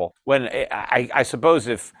to Ripple. When I suppose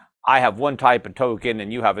if I have one type of token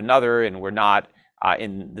and you have another, and we're not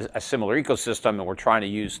in a similar ecosystem, and we're trying to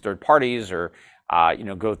use third parties or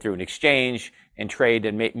go through an exchange and trade,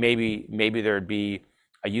 and maybe there'd be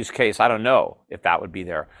a use case. I don't know if that would be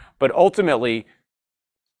there, but ultimately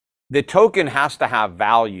the token has to have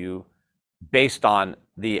value based on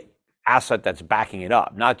the asset that's backing it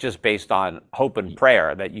up, not just based on hope and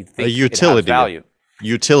prayer that you think it has value.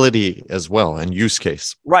 Utility as well, and use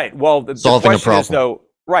case. Right. Well, the solving a question problem. Is though,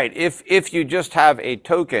 right, if you just have a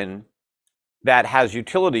token that has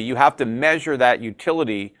utility, you have to measure that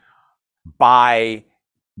utility by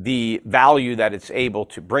the value that it's able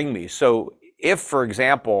to bring me. So if, for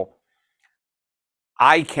example,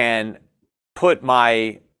 I can put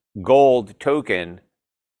my gold token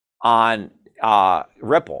on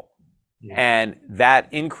Ripple, and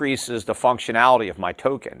that increases the functionality of my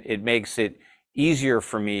token, it makes it easier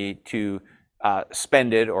for me to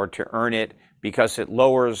spend it or to earn it, because it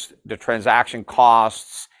lowers the transaction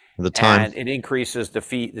costs, the time, and it increases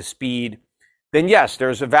the speed, then yes,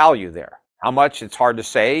 there's a value there. How much, it's hard to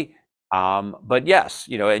say, but yes,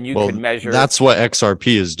 and you can measure. That's what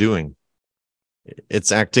XRP is doing.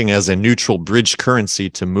 It's acting as a neutral bridge currency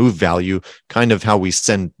to move value, kind of how we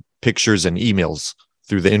send pictures and emails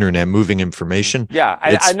through the internet, moving information. Yeah,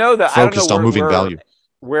 I know that. Focused on moving value.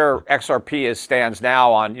 Where XRP stands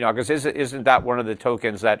now on, because isn't that one of the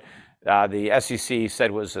tokens that the SEC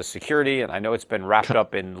said was a security, and I know it's been wrapped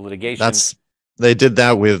up in litigation. They did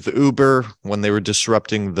that with Uber when they were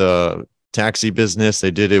disrupting the taxi business. They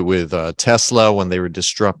did it with Tesla when they were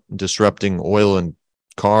disrupting oil and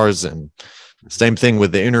cars, and same thing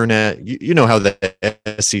with the internet. You know how the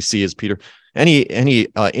SEC is, Peter. Any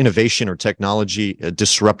innovation or technology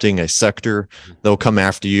disrupting a sector, they'll come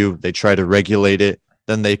after you. They try to regulate it.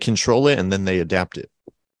 then they control it, and then they adapt it.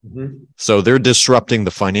 Mhm. So they're disrupting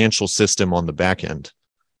the financial system on the back end,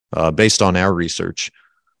 based on our research.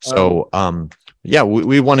 So, yeah,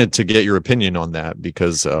 we wanted to get your opinion on that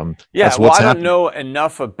because Yeah, that's well, what's I don't happening. know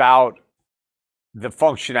enough about the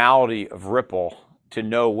functionality of Ripple to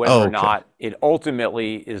know whether Oh, or okay. not it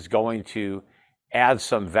ultimately is going to add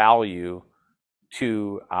some value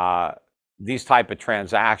to these type of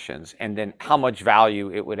transactions, and then how much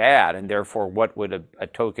value it would add, and therefore what would a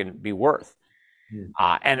token be worth.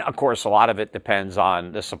 Mm. And of course, a lot of it depends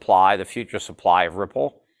on the supply, the future supply of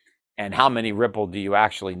Ripple, and how many Ripple do you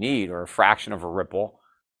actually need, or a fraction of a Ripple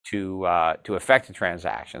to affect the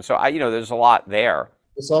transaction. So there's a lot there.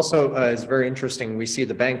 This also is very interesting. We see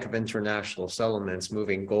the Bank of International Settlements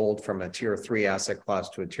moving gold from a tier 3 asset class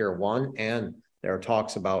to a tier 1, and there are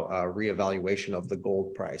talks about reevaluation of the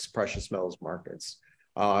gold price, precious metals markets.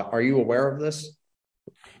 Are you aware of this?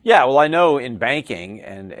 Yeah, well, I know in banking,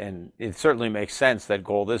 and it certainly makes sense that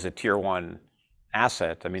gold is a tier 1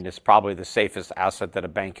 asset. I mean, it's probably the safest asset that a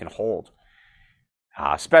bank can hold,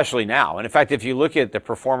 especially now. And in fact, if you look at the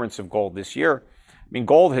performance of gold this year, I mean,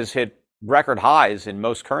 gold has hit record highs in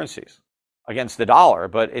most currencies against the dollar,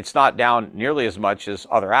 but it's not down nearly as much as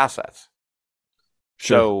other assets.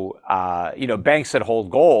 Sure. So, banks that hold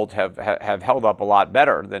gold have held up a lot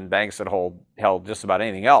better than banks that held just about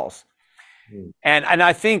anything else. Mm. And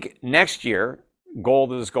I think next year,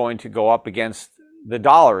 gold is going to go up against the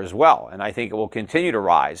dollar as well. And I think it will continue to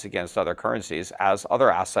rise against other currencies as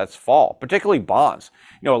other assets fall, particularly bonds.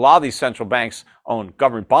 A lot of these central banks own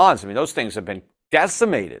government bonds. I mean, those things have been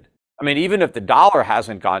decimated. I mean, even if the dollar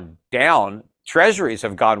hasn't gone down, treasuries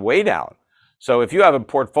have gone way down. So if you have a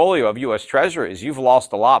portfolio of U.S. treasuries, you've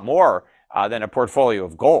lost a lot more than a portfolio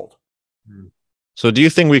of gold. So do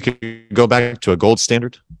you think we could go back to a gold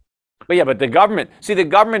standard? But the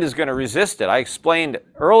government is going to resist it. I explained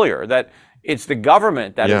earlier that it's the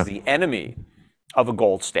government that is the enemy of a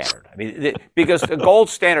gold standard. I mean, because the gold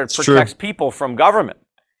standard protects people from government.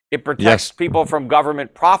 It protects people from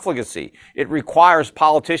government profligacy. It requires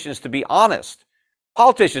politicians to be honest.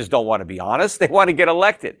 Politicians don't want to be honest. They want to get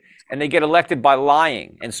elected, and they get elected by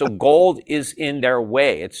lying. And so gold is in their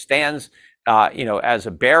way. It stands, as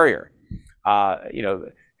a barrier.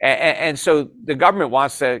 And so the government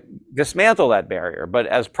wants to dismantle that barrier. But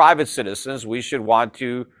as private citizens, we should want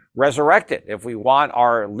to resurrect it. If we want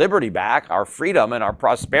our liberty back, our freedom and our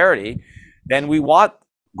prosperity, then we want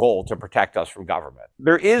gold to protect us from government.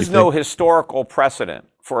 There is no historical precedent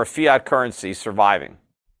for a fiat currency surviving.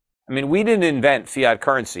 I mean, we didn't invent fiat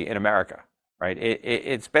currency in America, right?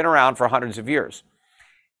 It's been around for hundreds of years.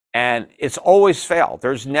 And it's always failed.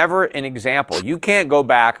 There's never an example. You can't go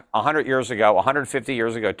back 100 years ago, 150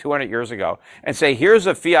 years ago, 200 years ago, and say, here's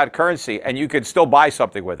a fiat currency, and you could still buy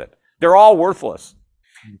something with it. They're all worthless.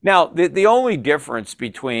 Now, the only difference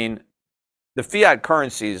between the fiat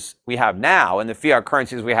currencies we have now and the fiat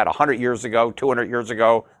currencies we had 100 years ago, 200 years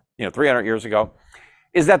ago, 300 years ago,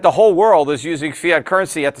 is that the whole world is using fiat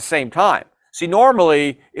currency at the same time. See,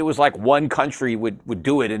 normally it was like one country would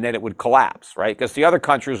do it and then it would collapse, right? Because the other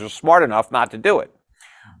countries are smart enough not to do it.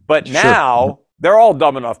 But now they're all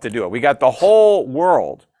dumb enough to do it. We got the whole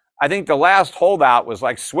world. I think the last holdout was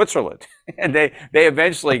like Switzerland, and they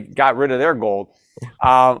eventually got rid of their gold.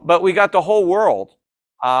 But we got the whole world,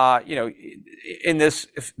 in this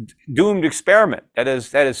doomed experiment that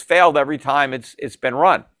has failed every time it's been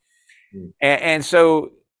run. And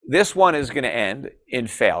so this one is going to end in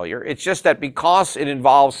failure. It's just that because it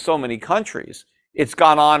involves so many countries, it's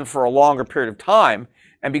gone on for a longer period of time.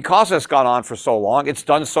 And because it's gone on for so long, it's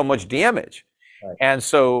done so much damage. Right. And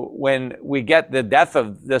so when we get the death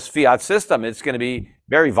of this fiat system, it's going to be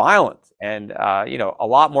very violent and, a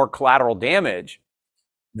lot more collateral damage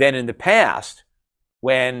than in the past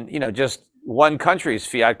when, just one country's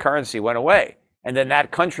fiat currency went away. And then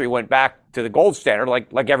that country went back to the gold standard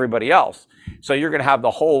like everybody else. So you're going to have the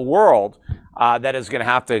whole world that is going to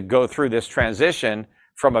have to go through this transition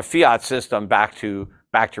from a fiat system back to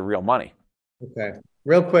real money. Okay.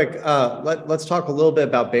 Real quick, let's talk a little bit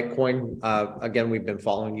about Bitcoin. Again, we've been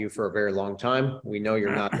following you for a very long time. We know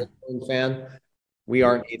you're not a Bitcoin fan. We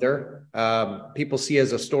aren't either. People see it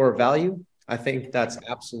as a store of value. I think that's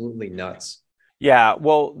absolutely nuts. Yeah,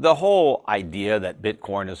 well, the whole idea that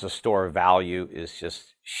Bitcoin is a store of value is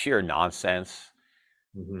just sheer nonsense.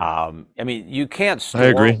 Mm-hmm. I mean, you can't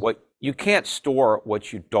store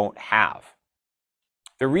what you don't have.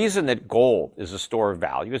 The reason that gold is a store of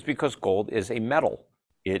value is because gold is a metal.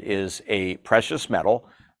 It is a precious metal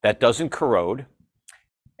that doesn't corrode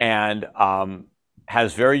and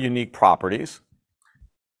has very unique properties.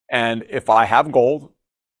 And if I have gold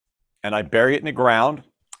and I bury it in the ground,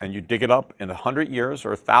 and you dig it up in 100 years or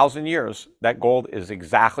 1,000 years, that gold is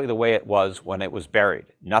exactly the way it was when it was buried.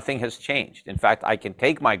 Nothing has changed. In fact, I can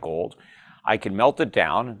take my gold, I can melt it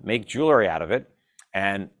down, make jewelry out of it,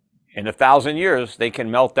 and in 1,000 years, they can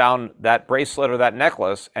melt down that bracelet or that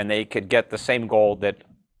necklace, and they could get the same gold that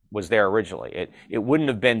was there originally. It wouldn't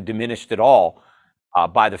have been diminished at all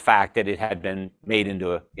by the fact that it had been made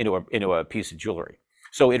into a piece of jewelry.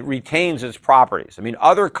 So it retains its properties. I mean,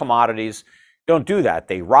 other commodities don't do that.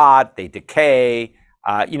 They rot, they decay.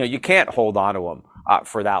 You can't hold on to them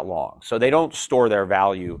for that long. So they don't store their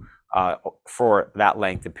value for that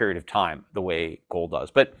length of period of time the way gold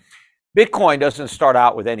does. But Bitcoin doesn't start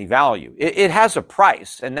out with any value. It has a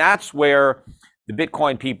price, and that's where the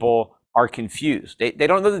Bitcoin people are confused. They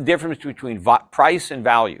don't know the difference between price and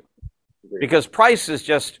value, because price is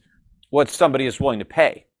just what somebody is willing to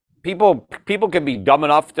pay. People can be dumb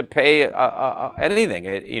enough to pay anything,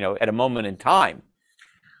 at a moment in time,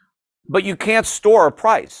 but you can't store a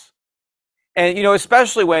price. And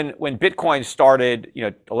especially when Bitcoin started,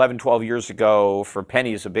 11, 12 years ago for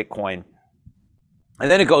pennies a Bitcoin, and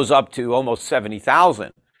then it goes up to almost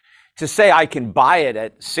 70,000. To say I can buy it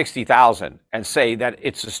at 60,000 and say that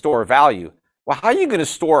it's a store of value, well, how are you going to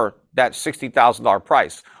store that $60,000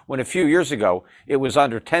 price when a few years ago it was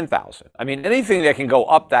under 10,000? I mean, anything that can go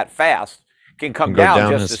up that fast can come down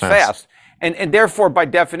just as fast. And therefore, by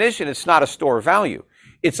definition, it's not a store of value.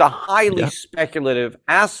 It's a highly speculative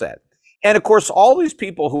asset. And of course, all these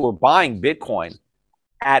people who were buying Bitcoin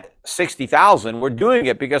at 60,000 were doing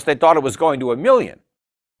it because they thought it was going to 1 million.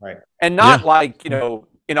 Right. And not like,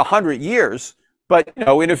 in 100 years, but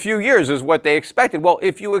in a few years is what they expected. Well,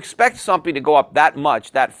 if you expect something to go up that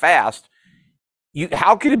much, that fast,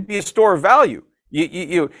 how could it be a store of value?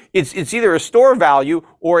 It's either a store of value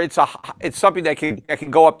or it's something that can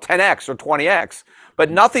go up 10x or 20x. But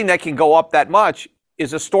nothing that can go up that much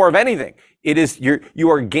is a store of anything. It is you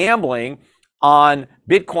are gambling on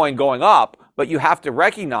Bitcoin going up, but you have to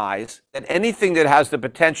recognize that anything that has the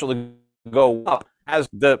potential to go up has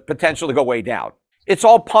the potential to go way down. It's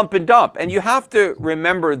all pump and dump. And you have to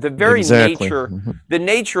remember the very nature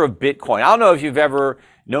of Bitcoin. I don't know if you've ever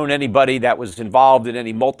known anybody that was involved in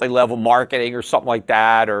any multi-level marketing or something like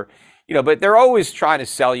that, or, but they're always trying to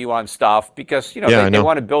sell you on stuff because, they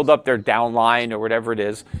want to build up their downline or whatever it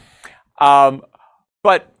is.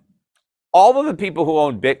 But all of the people who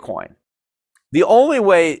own Bitcoin, the only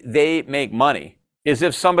way they make money is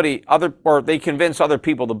if or they convince other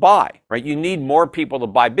people to buy, right? You need more people to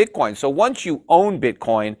buy Bitcoin. So once you own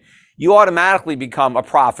Bitcoin, you automatically become a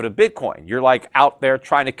prophet of Bitcoin. You're like out there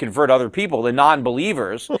trying to convert other people, the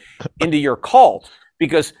non-believers, into your cult,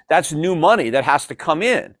 because that's new money that has to come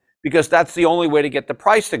in, because that's the only way to get the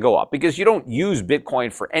price to go up, because you don't use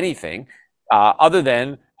Bitcoin for anything other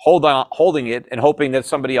than holding it and hoping that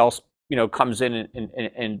somebody else comes in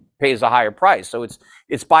and pays a higher price. So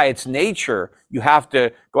it's by its nature, you have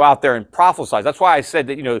to go out there and prophesize. That's why I said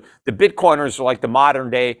that, the Bitcoiners are like the modern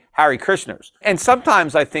day Hare Krishners. And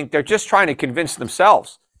sometimes I think they're just trying to convince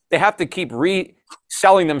themselves. They have to keep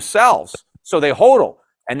reselling themselves. So they hodl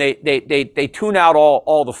and they tune out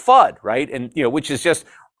all the FUD, right? And, which is just,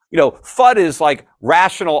 FUD is like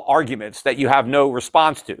rational arguments that you have no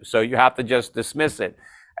response to. So you have to just dismiss it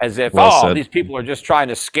as if, these people are just trying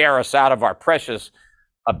to scare us out of our precious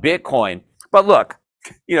Bitcoin. But look,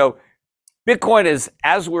 Bitcoin is,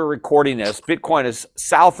 as we're recording this, Bitcoin is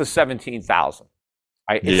south of 17,000.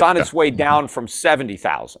 Right? It's on its way down from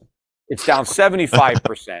 70,000. It's down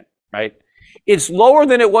 75%, right? It's lower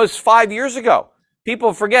than it was 5 years ago.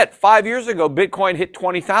 People forget 5 years ago, Bitcoin hit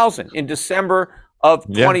 20,000 in December of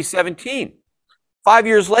 2017. 5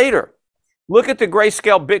 years later, look at the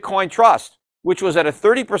Grayscale Bitcoin Trust, which was at a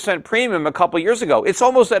 30% premium a couple years ago. It's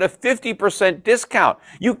almost at a 50% discount.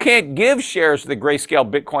 You can't give shares of the Grayscale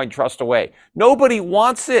Bitcoin Trust away. Nobody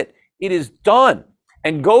wants it. It is done.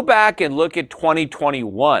 And go back and look at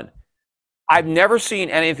 2021. I've never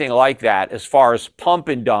seen anything like that as far as pump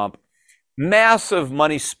and dump. Massive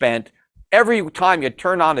money spent. Every time you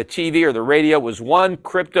turn on the TV or the radio was one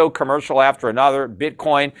crypto commercial after another,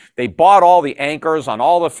 Bitcoin. They bought all the anchors on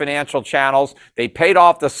all the financial channels. They paid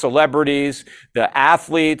off the celebrities, the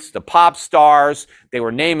athletes, the pop stars. They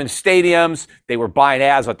were naming stadiums. They were buying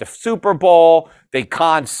ads at the Super Bowl. They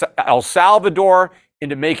conned El Salvador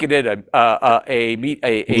into making it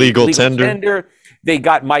a legal tender. They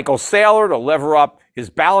got Michael Saylor to lever up his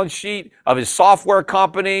balance sheet of his software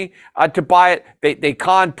company to buy it. They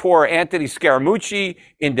conned poor Anthony Scaramucci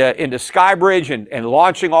into Skybridge and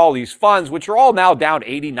launching all these funds, which are all now down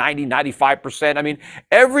 80, 90, 95%. I mean,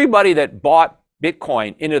 everybody that bought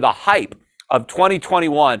Bitcoin into the hype of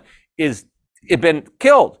 2021 is it been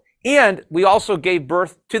killed. And we also gave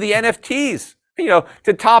birth to the NFTs,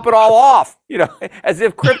 to top it all off, as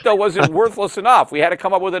if crypto wasn't worthless enough. We had to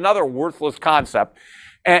come up with another worthless concept.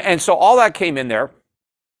 And so all that came in there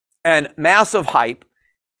and massive hype.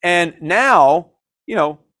 And now,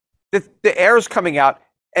 the air is coming out.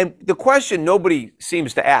 And the question nobody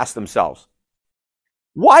seems to ask themselves,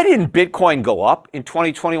 why didn't Bitcoin go up in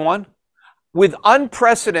 2021? With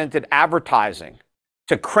unprecedented advertising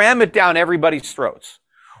to cram it down everybody's throats,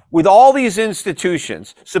 with all these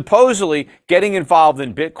institutions supposedly getting involved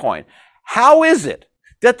in Bitcoin, how is it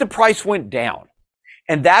that the price went down?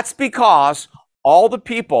 And that's because all the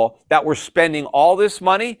people that were spending all this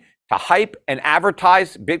money to hype and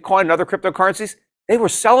advertise Bitcoin and other cryptocurrencies, they were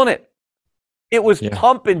selling it. It was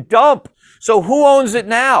pump and dump. So who owns it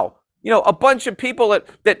now? A bunch of people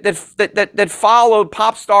that followed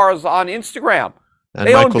pop stars on Instagram. And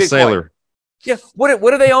they Michael own Bitcoin. Saylor. Yeah, what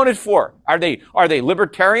do they own it for? Are they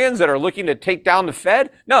libertarians that are looking to take down the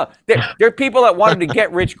Fed? No, they're people that wanted to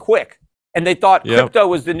get rich quick, and they thought crypto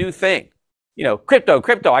was the new thing. Crypto.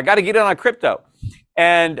 I got to get in on crypto,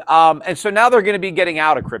 and so now they're going to be getting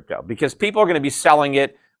out of crypto because people are going to be selling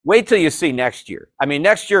it. Wait till you see next year. I mean,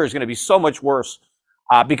 next year is going to be so much worse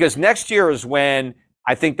because next year is when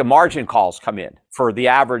I think the margin calls come in for the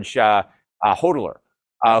average hodler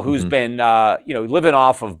who's been living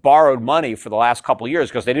off of borrowed money for the last couple of years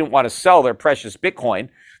because they didn't want to sell their precious Bitcoin,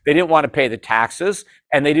 they didn't want to pay the taxes,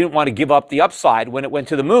 and they didn't want to give up the upside when it went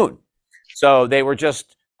to the moon. So they were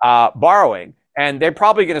just borrowing, and they're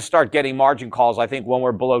probably going to start getting margin calls. I think when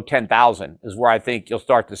we're below 10,000 is where I think you'll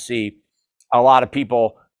start to see a lot of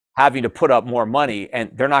people having to put up more money,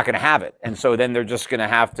 and they're not going to have it, and so then they're just going to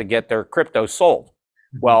have to get their crypto sold.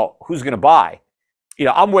 Well, who's going to buy?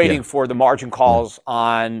 I'm waiting for the margin calls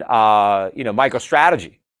on,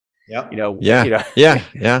 MicroStrategy. Yeah.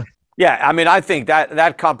 I mean, I think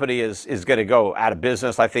that company is going to go out of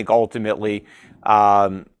business. I think ultimately,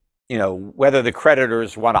 whether the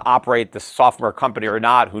creditors want to operate the software company or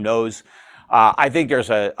not, who knows? I think there's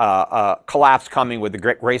a collapse coming with the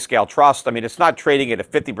Grayscale Trust. I mean, it's not trading at a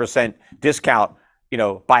 50% discount,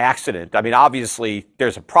 by accident. I mean, obviously,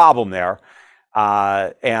 there's a problem there.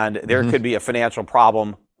 And there could be a financial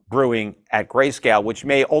problem brewing at Grayscale, which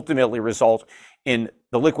may ultimately result in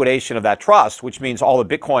the liquidation of that trust, which means all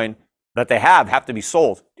the Bitcoin that they have to be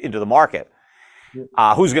sold into the market.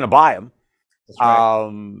 Who's going to buy them?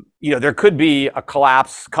 Right. There could be a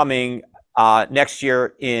collapse coming next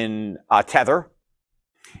year in Tether.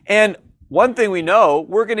 And one thing we know,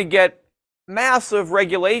 we're going to get massive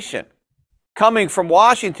regulation coming from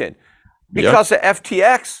Washington because of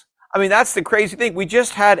FTX. I mean, that's the crazy thing. We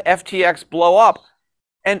just had FTX blow up,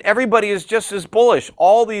 and everybody is just as bullish.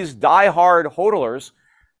 All these diehard hodlers,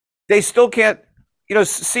 they still can't,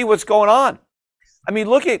 see what's going on. I mean,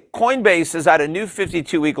 look at Coinbase is at a new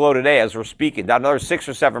 52-week low today as we're speaking, down another 6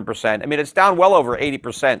 or 7%. I mean, it's down well over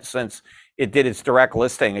 80% since it did its direct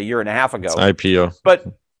listing a year and a half ago. It's IPO. But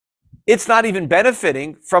it's not even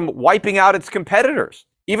benefiting from wiping out its competitors.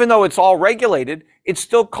 Even though it's all regulated, it's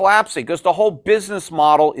still collapsing because the whole business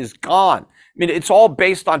model is gone. I mean, it's all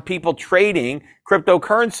based on people trading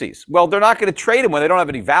cryptocurrencies. Well, they're not going to trade them when they don't have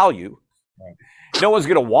any value. Right. No one's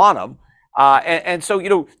going to want them. And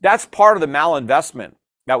so, that's part of the malinvestment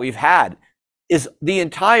that we've had is the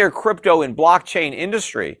entire crypto and blockchain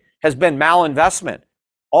industry has been malinvestment.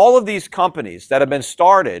 All of these companies that have been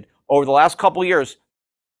started over the last couple of years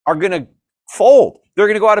are going to fold. They're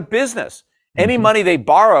going to go out of business. Any money they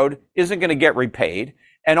borrowed isn't going to get repaid,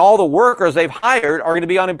 and all the workers they've hired are going to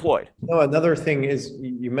be unemployed. Another thing is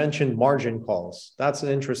you mentioned margin calls. That's an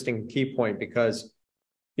interesting key point because,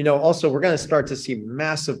 also we're going to start to see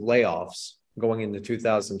massive layoffs going into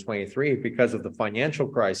 2023 because of the financial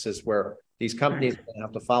crisis where these companies are going to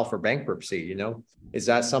have to file for bankruptcy. Is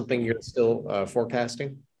that something you're still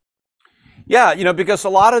forecasting? Yeah, because a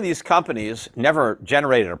lot of these companies never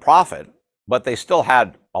generated a profit, but they still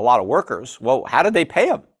had a lot of workers. Well, how did they pay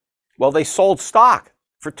them? Well, they sold stock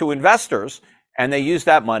to investors, and they used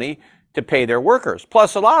that money to pay their workers.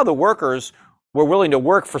 Plus, a lot of the workers were willing to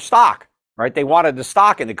work for stock, right? They wanted the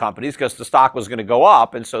stock in the companies because the stock was going to go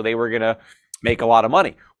up, and so they were going to make a lot of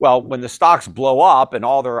money. Well, when the stocks blow up and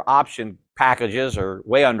all their option packages are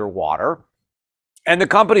way underwater, and the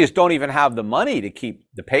companies don't even have the money to keep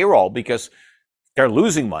the payroll because they're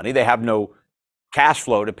losing money, they have no cash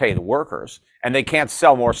flow to pay the workers, and they can't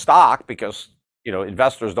sell more stock because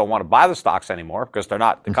investors don't want to buy the stocks anymore because the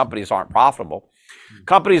companies aren't profitable.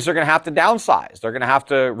 Companies are going to have to downsize. They're going to have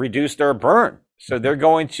to reduce their burn. So they're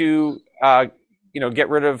going to get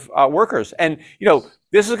rid of workers. And,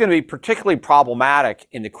 this is going to be particularly problematic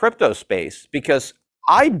in the crypto space, because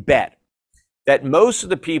I bet that most of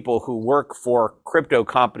the people who work for crypto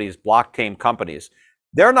companies, blockchain companies,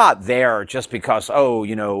 they're not there just because,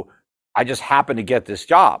 I just happened to get this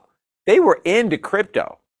job. They were into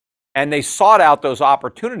crypto and they sought out those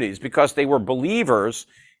opportunities because they were believers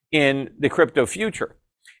in the crypto future.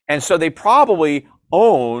 And so they probably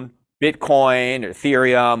own Bitcoin or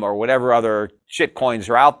Ethereum or whatever other shit coins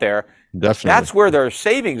are out there. Definitely. That's where their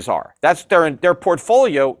savings are. That's their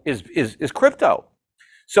portfolio is crypto.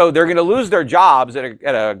 So they're going to lose their jobs at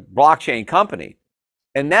a blockchain company.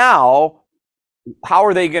 And now, how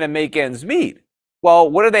are they going to make ends meet?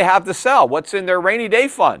 Well, what do they have to sell? What's in their rainy day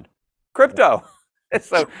fund? Crypto.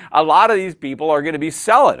 So a lot of these people are going to be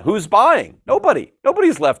selling. Who's buying? Nobody.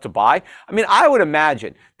 Nobody's left to buy. I mean, I would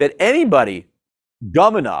imagine that anybody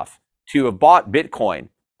dumb enough to have bought Bitcoin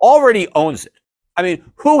already owns it. I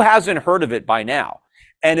mean, who hasn't heard of it by now?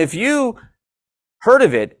 And if you heard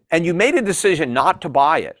of it and you made a decision not to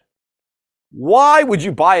buy it, why would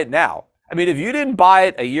you buy it now? I mean, if you didn't buy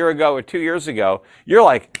it a year ago or 2 years ago, you're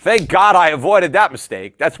like, thank God I avoided that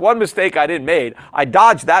mistake. That's one mistake I didn't make. I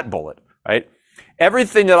dodged that bullet, right?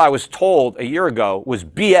 Everything that I was told a year ago was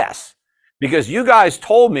BS, because you guys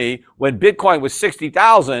told me when Bitcoin was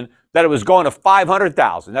 60,000 that it was going to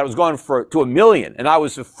 500,000, that it was going to $1 million, and I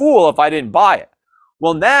was a fool if I didn't buy it.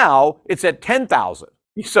 Well, now it's at 10,000.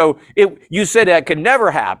 So you said that could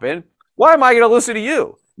never happen. Why am I going to listen to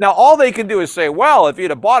you? Now, all they can do is say, well, if you'd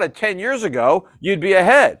have bought it 10 years ago, you'd be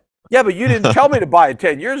ahead. Yeah, but you didn't tell me to buy it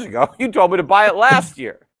 10 years ago. You told me to buy it last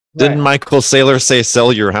year. Didn't Michael Saylor say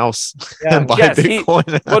sell your house and buy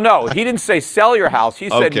Bitcoin? Well, no, he didn't say sell your house. He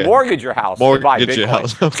said mortgage your house and buy Bitcoin. Your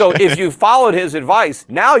house. Okay. So if you followed his advice,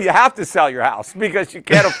 now you have to sell your house because you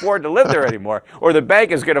can't afford to live there anymore, or the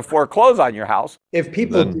bank is going to foreclose on your house. If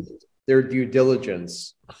people do their due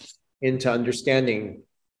diligence into understanding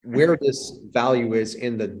where this value is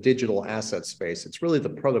in the digital asset space, it's really the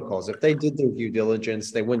protocols. If they did their due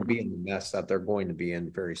diligence, they wouldn't be in the mess that they're going to be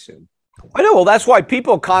in very soon. I know. Well, that's why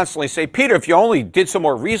people constantly say, Peter, if you only did some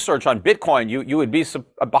more research on Bitcoin, you would be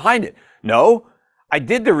behind it. No, I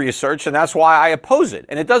did the research, and that's why I oppose it.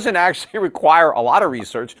 And it doesn't actually require a lot of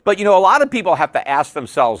research. But, a lot of people have to ask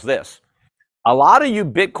themselves this. A lot of you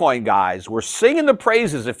Bitcoin guys were singing the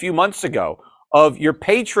praises a few months ago of your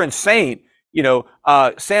patron saint,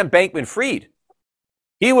 Sam Bankman-Fried.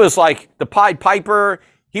 He was like the Pied Piper.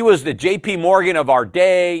 He was the JP Morgan of our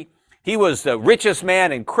day. He was the richest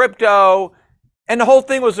man in crypto, and the whole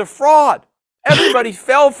thing was a fraud. Everybody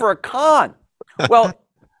fell for a con. Well,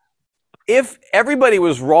 if everybody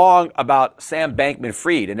was wrong about Sam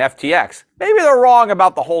Bankman-Fried and FTX, maybe they're wrong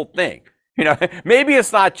about the whole thing. Maybe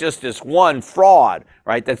it's not just this one fraud,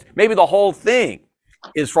 right? Maybe the whole thing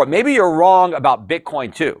is fraud. Maybe you're wrong about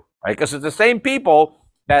Bitcoin too, right? Because it's the same people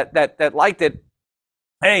that liked it.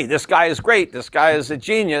 Hey, this guy is great. This guy is a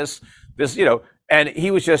genius. And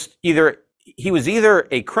he was either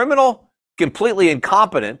a criminal, completely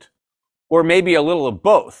incompetent, or maybe a little of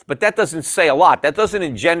both. But that doesn't say a lot. That doesn't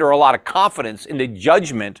engender a lot of confidence in the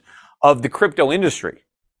judgment of the crypto industry.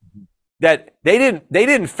 That they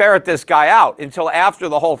didn't ferret this guy out until after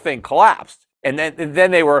the whole thing collapsed. And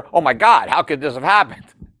then they were, oh my God, how could this have happened?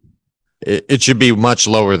 It should be much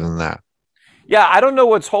lower than that. Yeah, I don't know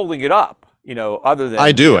what's holding it up, other than...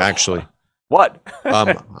 I do, actually. What?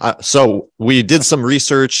 So we did some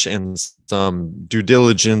research and some due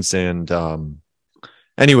diligence, and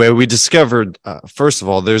anyway, we discovered, first of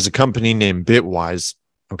all, there's a company named Bitwise,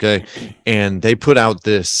 okay, and they put out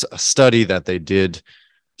this study that they did.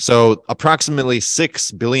 So approximately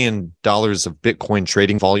 $6 billion of Bitcoin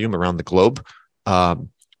trading volume around the globe.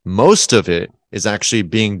 Most of it is actually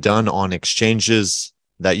being done on exchanges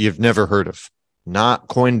that you've never heard of, not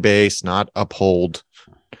Coinbase, not Uphold,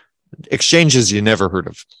 exchanges you never heard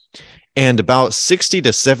of. And about 60 to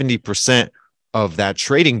 70% of that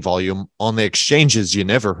trading volume on the exchanges you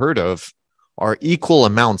never heard of are equal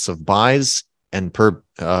amounts of buys and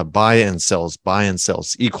buy and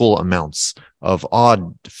sells, equal amounts of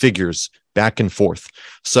odd figures back and forth.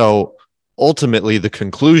 So ultimately, the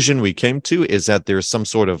conclusion we came to is that there's some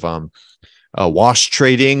sort of wash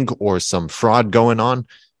trading or some fraud going on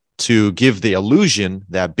to give the illusion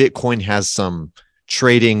that Bitcoin has some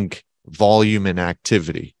trading volume and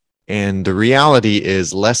activity. And the reality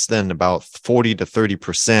is less than about 40 to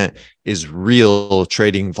 30% is real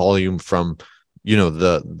trading volume from,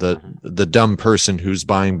 the dumb person who's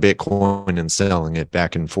buying Bitcoin and selling it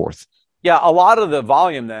back and forth. Yeah, a lot of the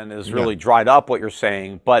volume then is really dried up, what you're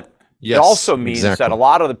saying, but yes, it also means exactly. that a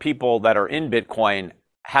lot of the people that are in Bitcoin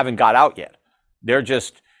haven't got out yet. They're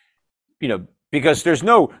just, because there's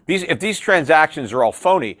no, if these transactions are all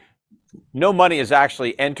phony, no money is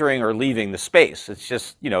actually entering or leaving the space. It's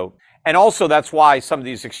just, and also that's why some of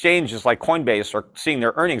these exchanges like Coinbase are seeing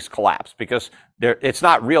their earnings collapse, because it's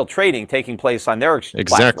not real trading taking place on their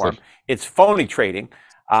platform. It's phony trading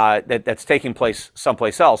that's taking place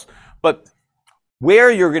someplace else. But where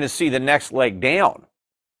you're going to see the next leg down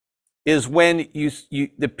is when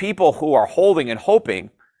the people who are holding and hoping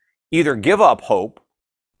either give up hope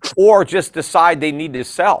or just decide they need to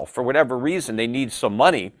sell for whatever reason. They need some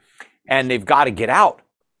money and they've got to get out.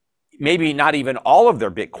 Maybe not even all of their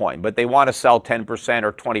Bitcoin, but they want to sell 10%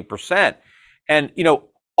 or 20%. And,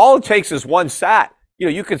 all it takes is one sat.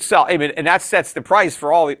 You could sell, and that sets the price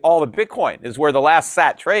for all the Bitcoin is where the last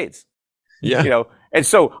sat trades. Yeah. And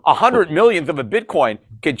so 100 millionth of a Bitcoin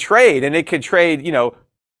could trade, and it could trade,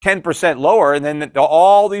 10% lower, and then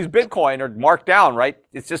all these Bitcoin are marked down, right?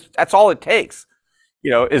 It's just, that's all it takes,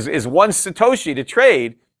 is one Satoshi to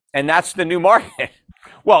trade, and that's the new market.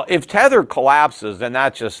 Well, if Tether collapses, then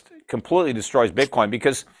that just completely destroys Bitcoin,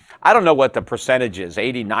 because I don't know what the percentage is.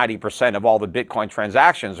 80, 90% of all the Bitcoin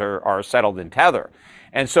transactions are settled in Tether.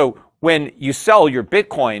 And so when you sell your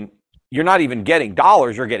Bitcoin, you're not even getting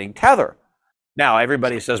dollars, you're getting Tether. Now,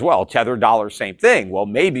 everybody says, well, Tether, dollar, same thing. Well,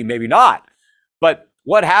 maybe not. But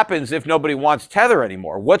what happens if nobody wants Tether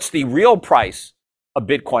anymore? What's the real price of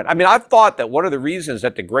Bitcoin? I've thought that one of the reasons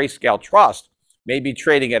that the Grayscale Trust may be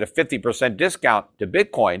trading at a 50% discount to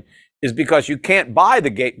Bitcoin is because you can't buy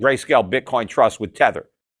the Grayscale Bitcoin Trust with Tether.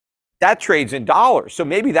 That trades in dollars. So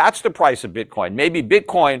maybe that's the price of Bitcoin. Maybe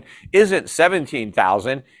Bitcoin isn't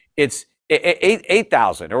 17,000, it's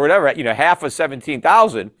 8,000 or whatever, half of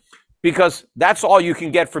 17,000, because that's all you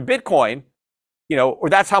can get for Bitcoin, or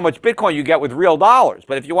that's how much Bitcoin you get with real dollars.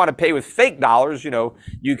 But if you want to pay with fake dollars,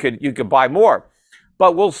 you could buy more.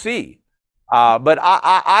 But we'll see. But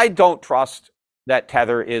I don't trust that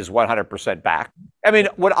Tether is 100% back.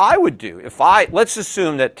 What I would do let's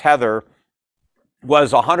assume that Tether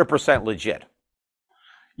was 100% legit.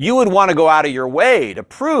 You would want to go out of your way to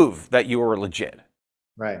prove that you were legit.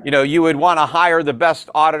 Right. You would want to hire the best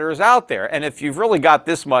auditors out there. And if you've really got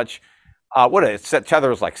this much,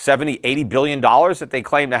 Tether is like 70, $80 billion that they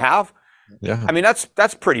claim to have. Yeah.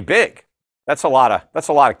 That's pretty big. That's a lot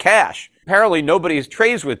of cash. Apparently nobody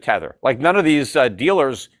trades with Tether. Like none of these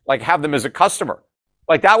dealers have them as a customer.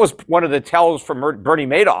 Like that was one of the tells from Bernie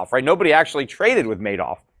Madoff, right? Nobody actually traded with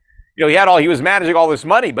Madoff. He was managing all this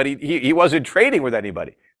money, but he wasn't trading with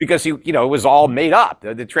anybody because it was all made up.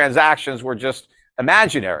 The transactions were just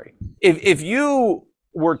imaginary. If you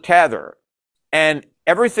were Tether and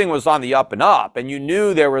everything was on the up and up, and you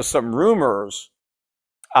knew there was some rumors,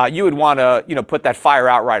 you would want to put that fire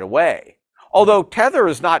out right away. Although Tether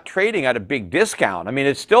is not trading at a big discount.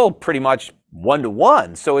 It's still pretty much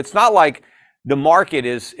 1-to-1. So it's not like the market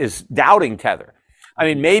is doubting Tether.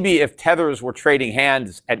 Maybe if Tethers were trading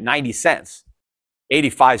hands at 90 cents,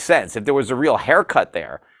 85 cents, if there was a real haircut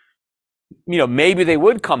there, maybe they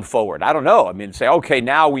would come forward. I don't know. Say, okay,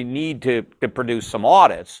 now we need to produce some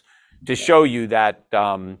audits to show you that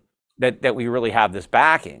that we really have this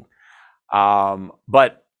backing.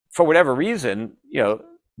 But for whatever reason,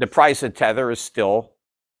 the price of Tether is still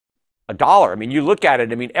 $1. You look at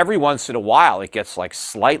it, every once in a while it gets like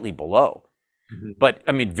slightly below. Mm-hmm. But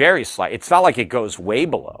very slight. It's not like it goes way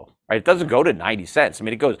below, right? It doesn't go to 90 cents.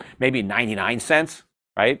 It goes maybe 99 cents,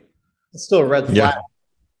 right? It's still a red flag.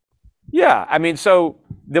 Yeah. So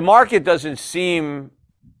the market doesn't seem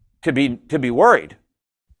to be worried.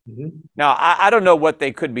 Mm-hmm. Now, I don't know what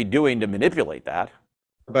they could be doing to manipulate that.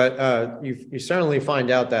 But you certainly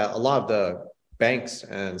find out that a lot of the banks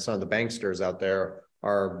and some of the banksters out there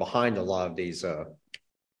are behind a lot of these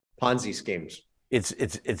Ponzi schemes.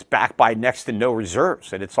 It's backed by next to no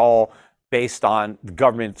reserves, and it's all based on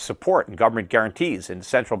government support and government guarantees and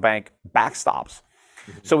central bank backstops.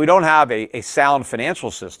 Mm-hmm. So we don't have a sound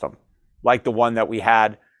financial system like the one that we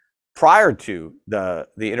had prior to the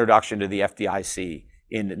introduction to the FDIC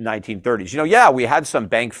in the 1930s. We had some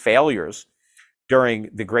bank failures during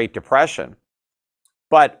the Great Depression,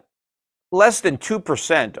 but less than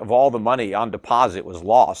 2% of all the money on deposit was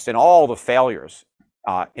lost in all the failures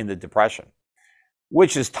in the Depression,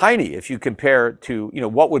 which is tiny if you compare to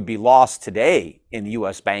what would be lost today in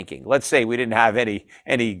U.S. banking. Let's say we didn't have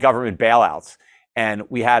any government bailouts and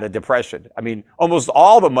we had a depression. Almost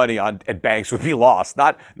all the money at banks would be lost,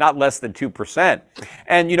 not less than 2%.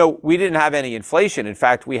 And we didn't have any inflation. In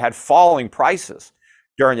fact, we had falling prices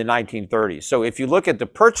during the 1930s. So if you look at the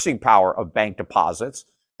purchasing power of bank deposits,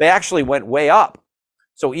 they actually went way up.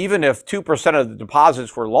 So even if 2% of the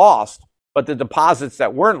deposits were lost, but the deposits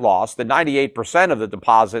that weren't lost, the 98% of the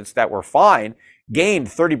deposits that were fine, gained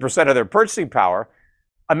 30% of their purchasing power.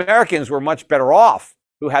 Americans were much better off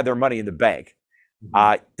who had their money in the bank,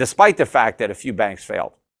 despite the fact that a few banks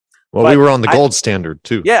failed. Well, we were on the gold standard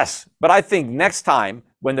too. Yes, but I think next time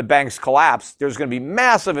when the banks collapse, there's going to be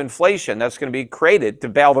massive inflation that's going to be created to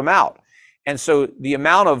bail them out. And so the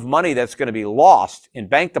amount of money that's going to be lost in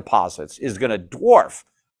bank deposits is going to dwarf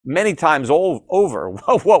many times over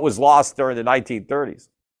what was lost during the 1930s.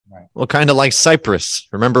 Right. Well, kind of like Cyprus.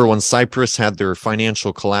 Remember when Cyprus had their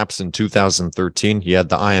financial collapse in 2013? He had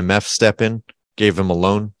the IMF step in, gave him a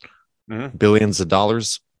loan, billions of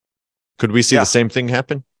dollars. Could we see the same thing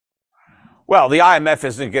happen? Well, the IMF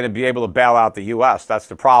isn't going to be able to bail out the U.S. That's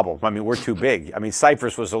the problem. I mean, we're too big. I mean,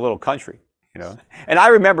 Cyprus was a little country, you know. And I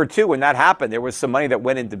remember, too, when that happened, there was some money that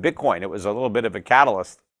went into Bitcoin. It was a little bit of a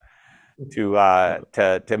catalyst to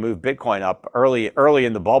move Bitcoin up early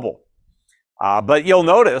in the bubble. But you'll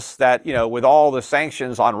notice that, you know, with all the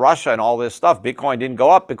sanctions on Russia and all this stuff, Bitcoin didn't go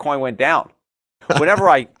up, Bitcoin went down. Whenever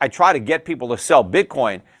I try to get people to sell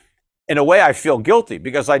Bitcoin, in a way I feel guilty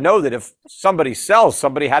because I know that if somebody sells,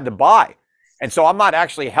 somebody had to buy. And so I'm not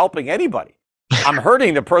actually helping anybody. I'm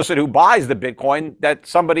hurting the person who buys the Bitcoin that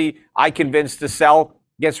somebody I convinced to sell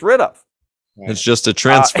gets rid of. It's just a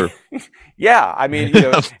transfer. Yeah, I mean, you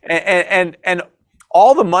know, and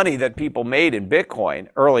all the money that people made in Bitcoin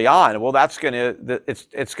early on, well, that's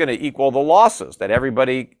it's gonna equal the losses that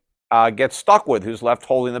everybody gets stuck with who's left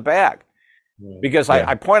holding the bag. Because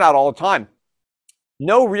I point out all the time,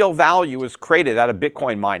 no real value is created out of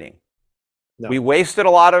Bitcoin mining. No. We wasted a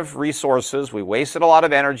lot of resources. We wasted a lot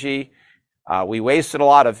of energy. We wasted a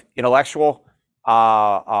lot of intellectual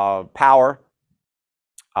power.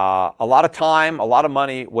 A lot of time, a lot of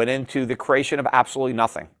money went into the creation of absolutely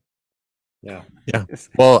nothing. Yeah.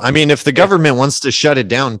 Well, I mean, if the government wants to shut it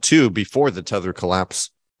down too before the Tether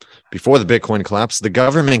collapse, before the Bitcoin collapse, the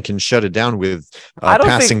government can shut it down with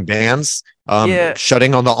passing bans,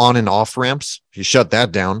 shutting on the on and off ramps. You shut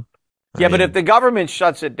that down. But if the government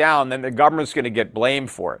shuts it down, then the government's going to get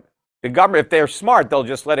blamed for it. The government, if they're smart, they'll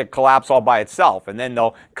just let it collapse all by itself, and then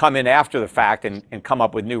they'll come in after the fact and come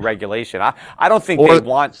up with new regulation. I don't think they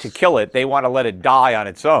want to kill it. They want to let it die on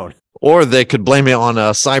its own. Or they could blame it on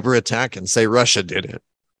a cyber attack and say Russia did it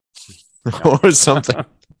or something.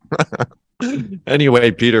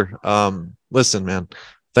 Anyway, Peter, listen, man,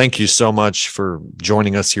 thank you so much for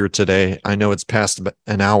joining us here today. I know it's past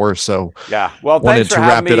an hour, so well, wanted to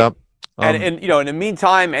wrap it up. And you know, in the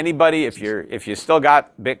meantime, anybody, if you still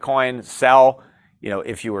got Bitcoin, sell. You know,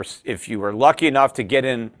 if you were lucky enough to get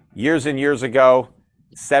in years and years ago,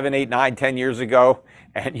 7, 8, 9, 10 years ago,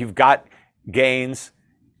 and you've got gains,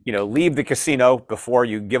 you know, leave the casino before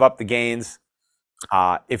you give up the gains.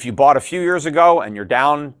 If you bought a few years ago and you're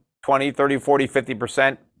down 20, 30, 40,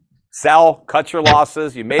 50%, sell, cut your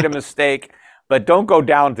losses. You made a mistake, but don't go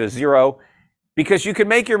down to zero because you can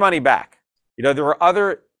make your money back. You know, there are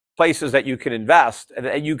other places that you can invest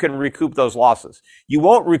and you can recoup those losses. You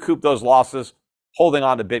won't recoup those losses holding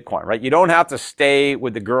on to Bitcoin, right? You don't have to stay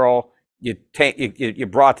with the girl you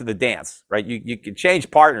brought to the dance, right? You can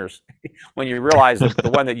change partners when you realize that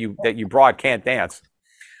the one that you brought can't dance.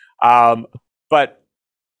 But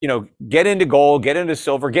you know, get into gold, get into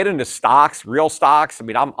silver, get into stocks, real stocks. I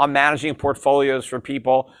mean, I'm managing portfolios for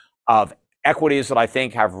people of equities that I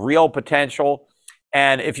think have real potential.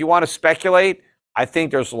 And if you want to speculate, I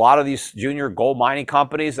think there's a lot of these junior gold mining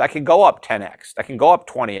companies that can go up 10x, that can go up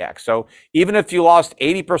 20x. So even if you lost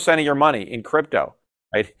 80% of your money in crypto,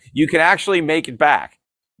 right, you can actually make it back.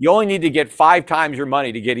 You only need to get 5 times your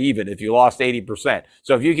money to get even if you lost 80%.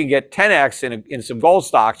 So if you can get 10x in some gold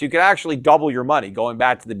stocks, you can actually double your money going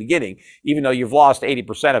back to the beginning, even though you've lost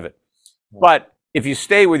 80% of it. But if you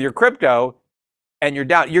stay with your crypto and you're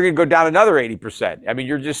down, you're going to go down another 80%. I mean,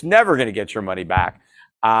 you're just never going to get your money back.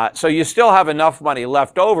 So you still have enough money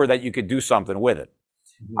left over that you could do something with it.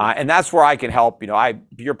 And that's where I can help. You know,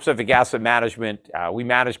 Pure Pacific Asset Management, we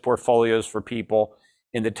manage portfolios for people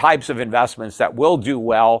in the types of investments that will do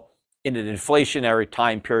well in an inflationary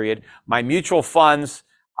time period. My mutual funds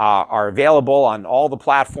are available on all the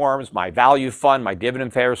platforms. My value fund, my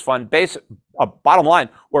dividend payers fund, bottom line,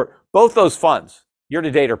 or both those funds year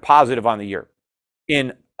to date are positive on the year.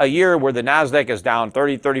 In a year where the NASDAQ is down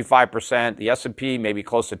 30, 35%, the S&P maybe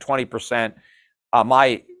close to 20%,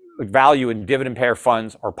 my value and dividend payer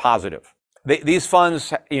funds are positive. These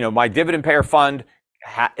funds, you know, my dividend payer fund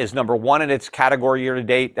is number 1 in its category year to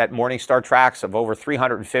date that Morningstar tracks of over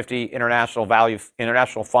 350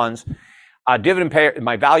 international funds. Dividend payer,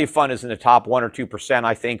 my value fund is in the top 1 or 2%.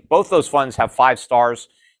 I think both those funds have 5 stars.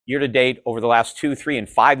 year to date over the last 2, 3, and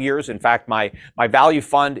 5 years. In fact, my value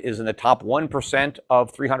fund is in the top 1%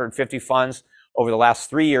 of 350 funds over the last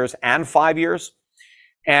 3 years and 5 years.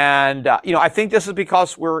 And, I think this is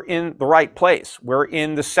because we're in the right place. We're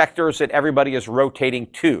in the sectors that everybody is rotating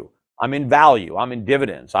to. I'm in value. I'm in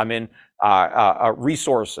dividends. I'm in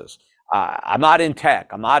resources. I'm not in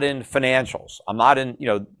tech. I'm not in financials. I'm not in,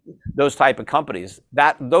 those type of companies.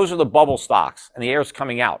 Those are the bubble stocks, and the air's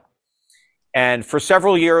coming out. And for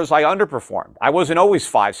several years, I underperformed. I wasn't always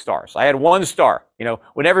 5 stars. I had 1 star.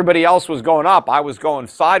 When everybody else was going up, I was going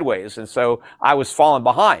sideways. And so I was falling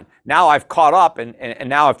behind. Now I've caught up and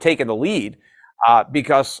now I've taken the lead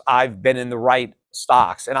because I've been in the right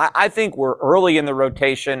stocks. And I think we're early in the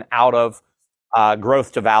rotation out of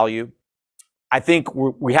growth to value. I think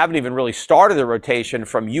we haven't even really started the rotation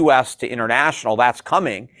from US to international. That's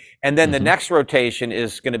coming. And then the next rotation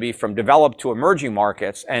is going to be from developed to emerging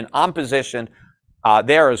markets. And I'm positioned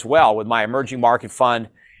there as well with my emerging market fund.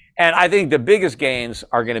 And I think the biggest gains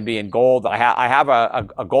are going to be in gold. I have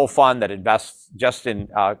a gold fund that invests just in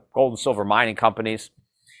gold and silver mining companies.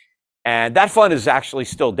 And that fund is actually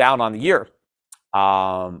still down on the year.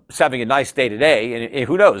 It's having a nice day today, and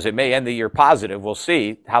who knows, it may end the year positive. We'll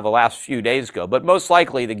see how the last few days go, but most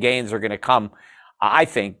likely the gains are going to come, I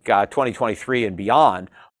think, 2023 and beyond.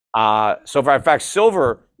 So in fact,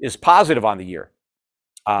 silver is positive on the year.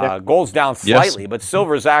 Gold's down slightly, but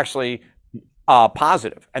silver is actually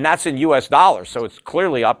positive, and that's in US dollars. So it's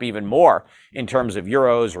clearly up even more in terms of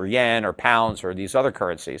euros or yen or pounds or these other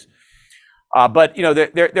currencies. But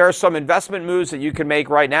there are some investment moves that you can make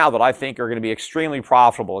right now that I think are going to be extremely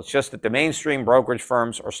profitable. It's just that the mainstream brokerage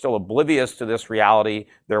firms are still oblivious to this reality.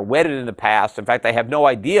 They're wedded in the past. In fact, they have no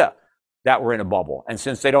idea that we're in a bubble. And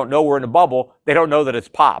since they don't know we're in a bubble, they don't know that it's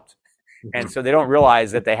popped. And so they don't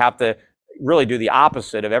realize that they have to really do the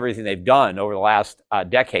opposite of everything they've done over the last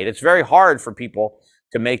decade. It's very hard for people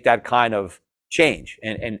to make that kind of change,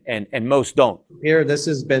 and most don't. Here, this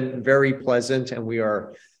has been very pleasant, and we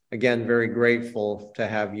are again, very grateful to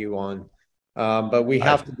have you on. But we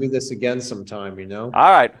have to do this again sometime, All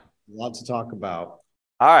right. Lots to talk about.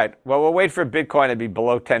 All right. Well, we'll wait for Bitcoin to be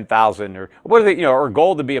below 10,000 or what are they, or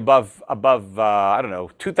gold to be above, I don't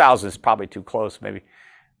know, 2,000 is probably too close maybe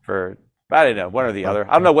for, I don't know, one or the other.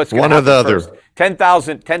 I don't know what's going to happen first.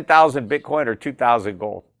 10,000 Bitcoin or 2,000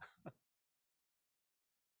 gold.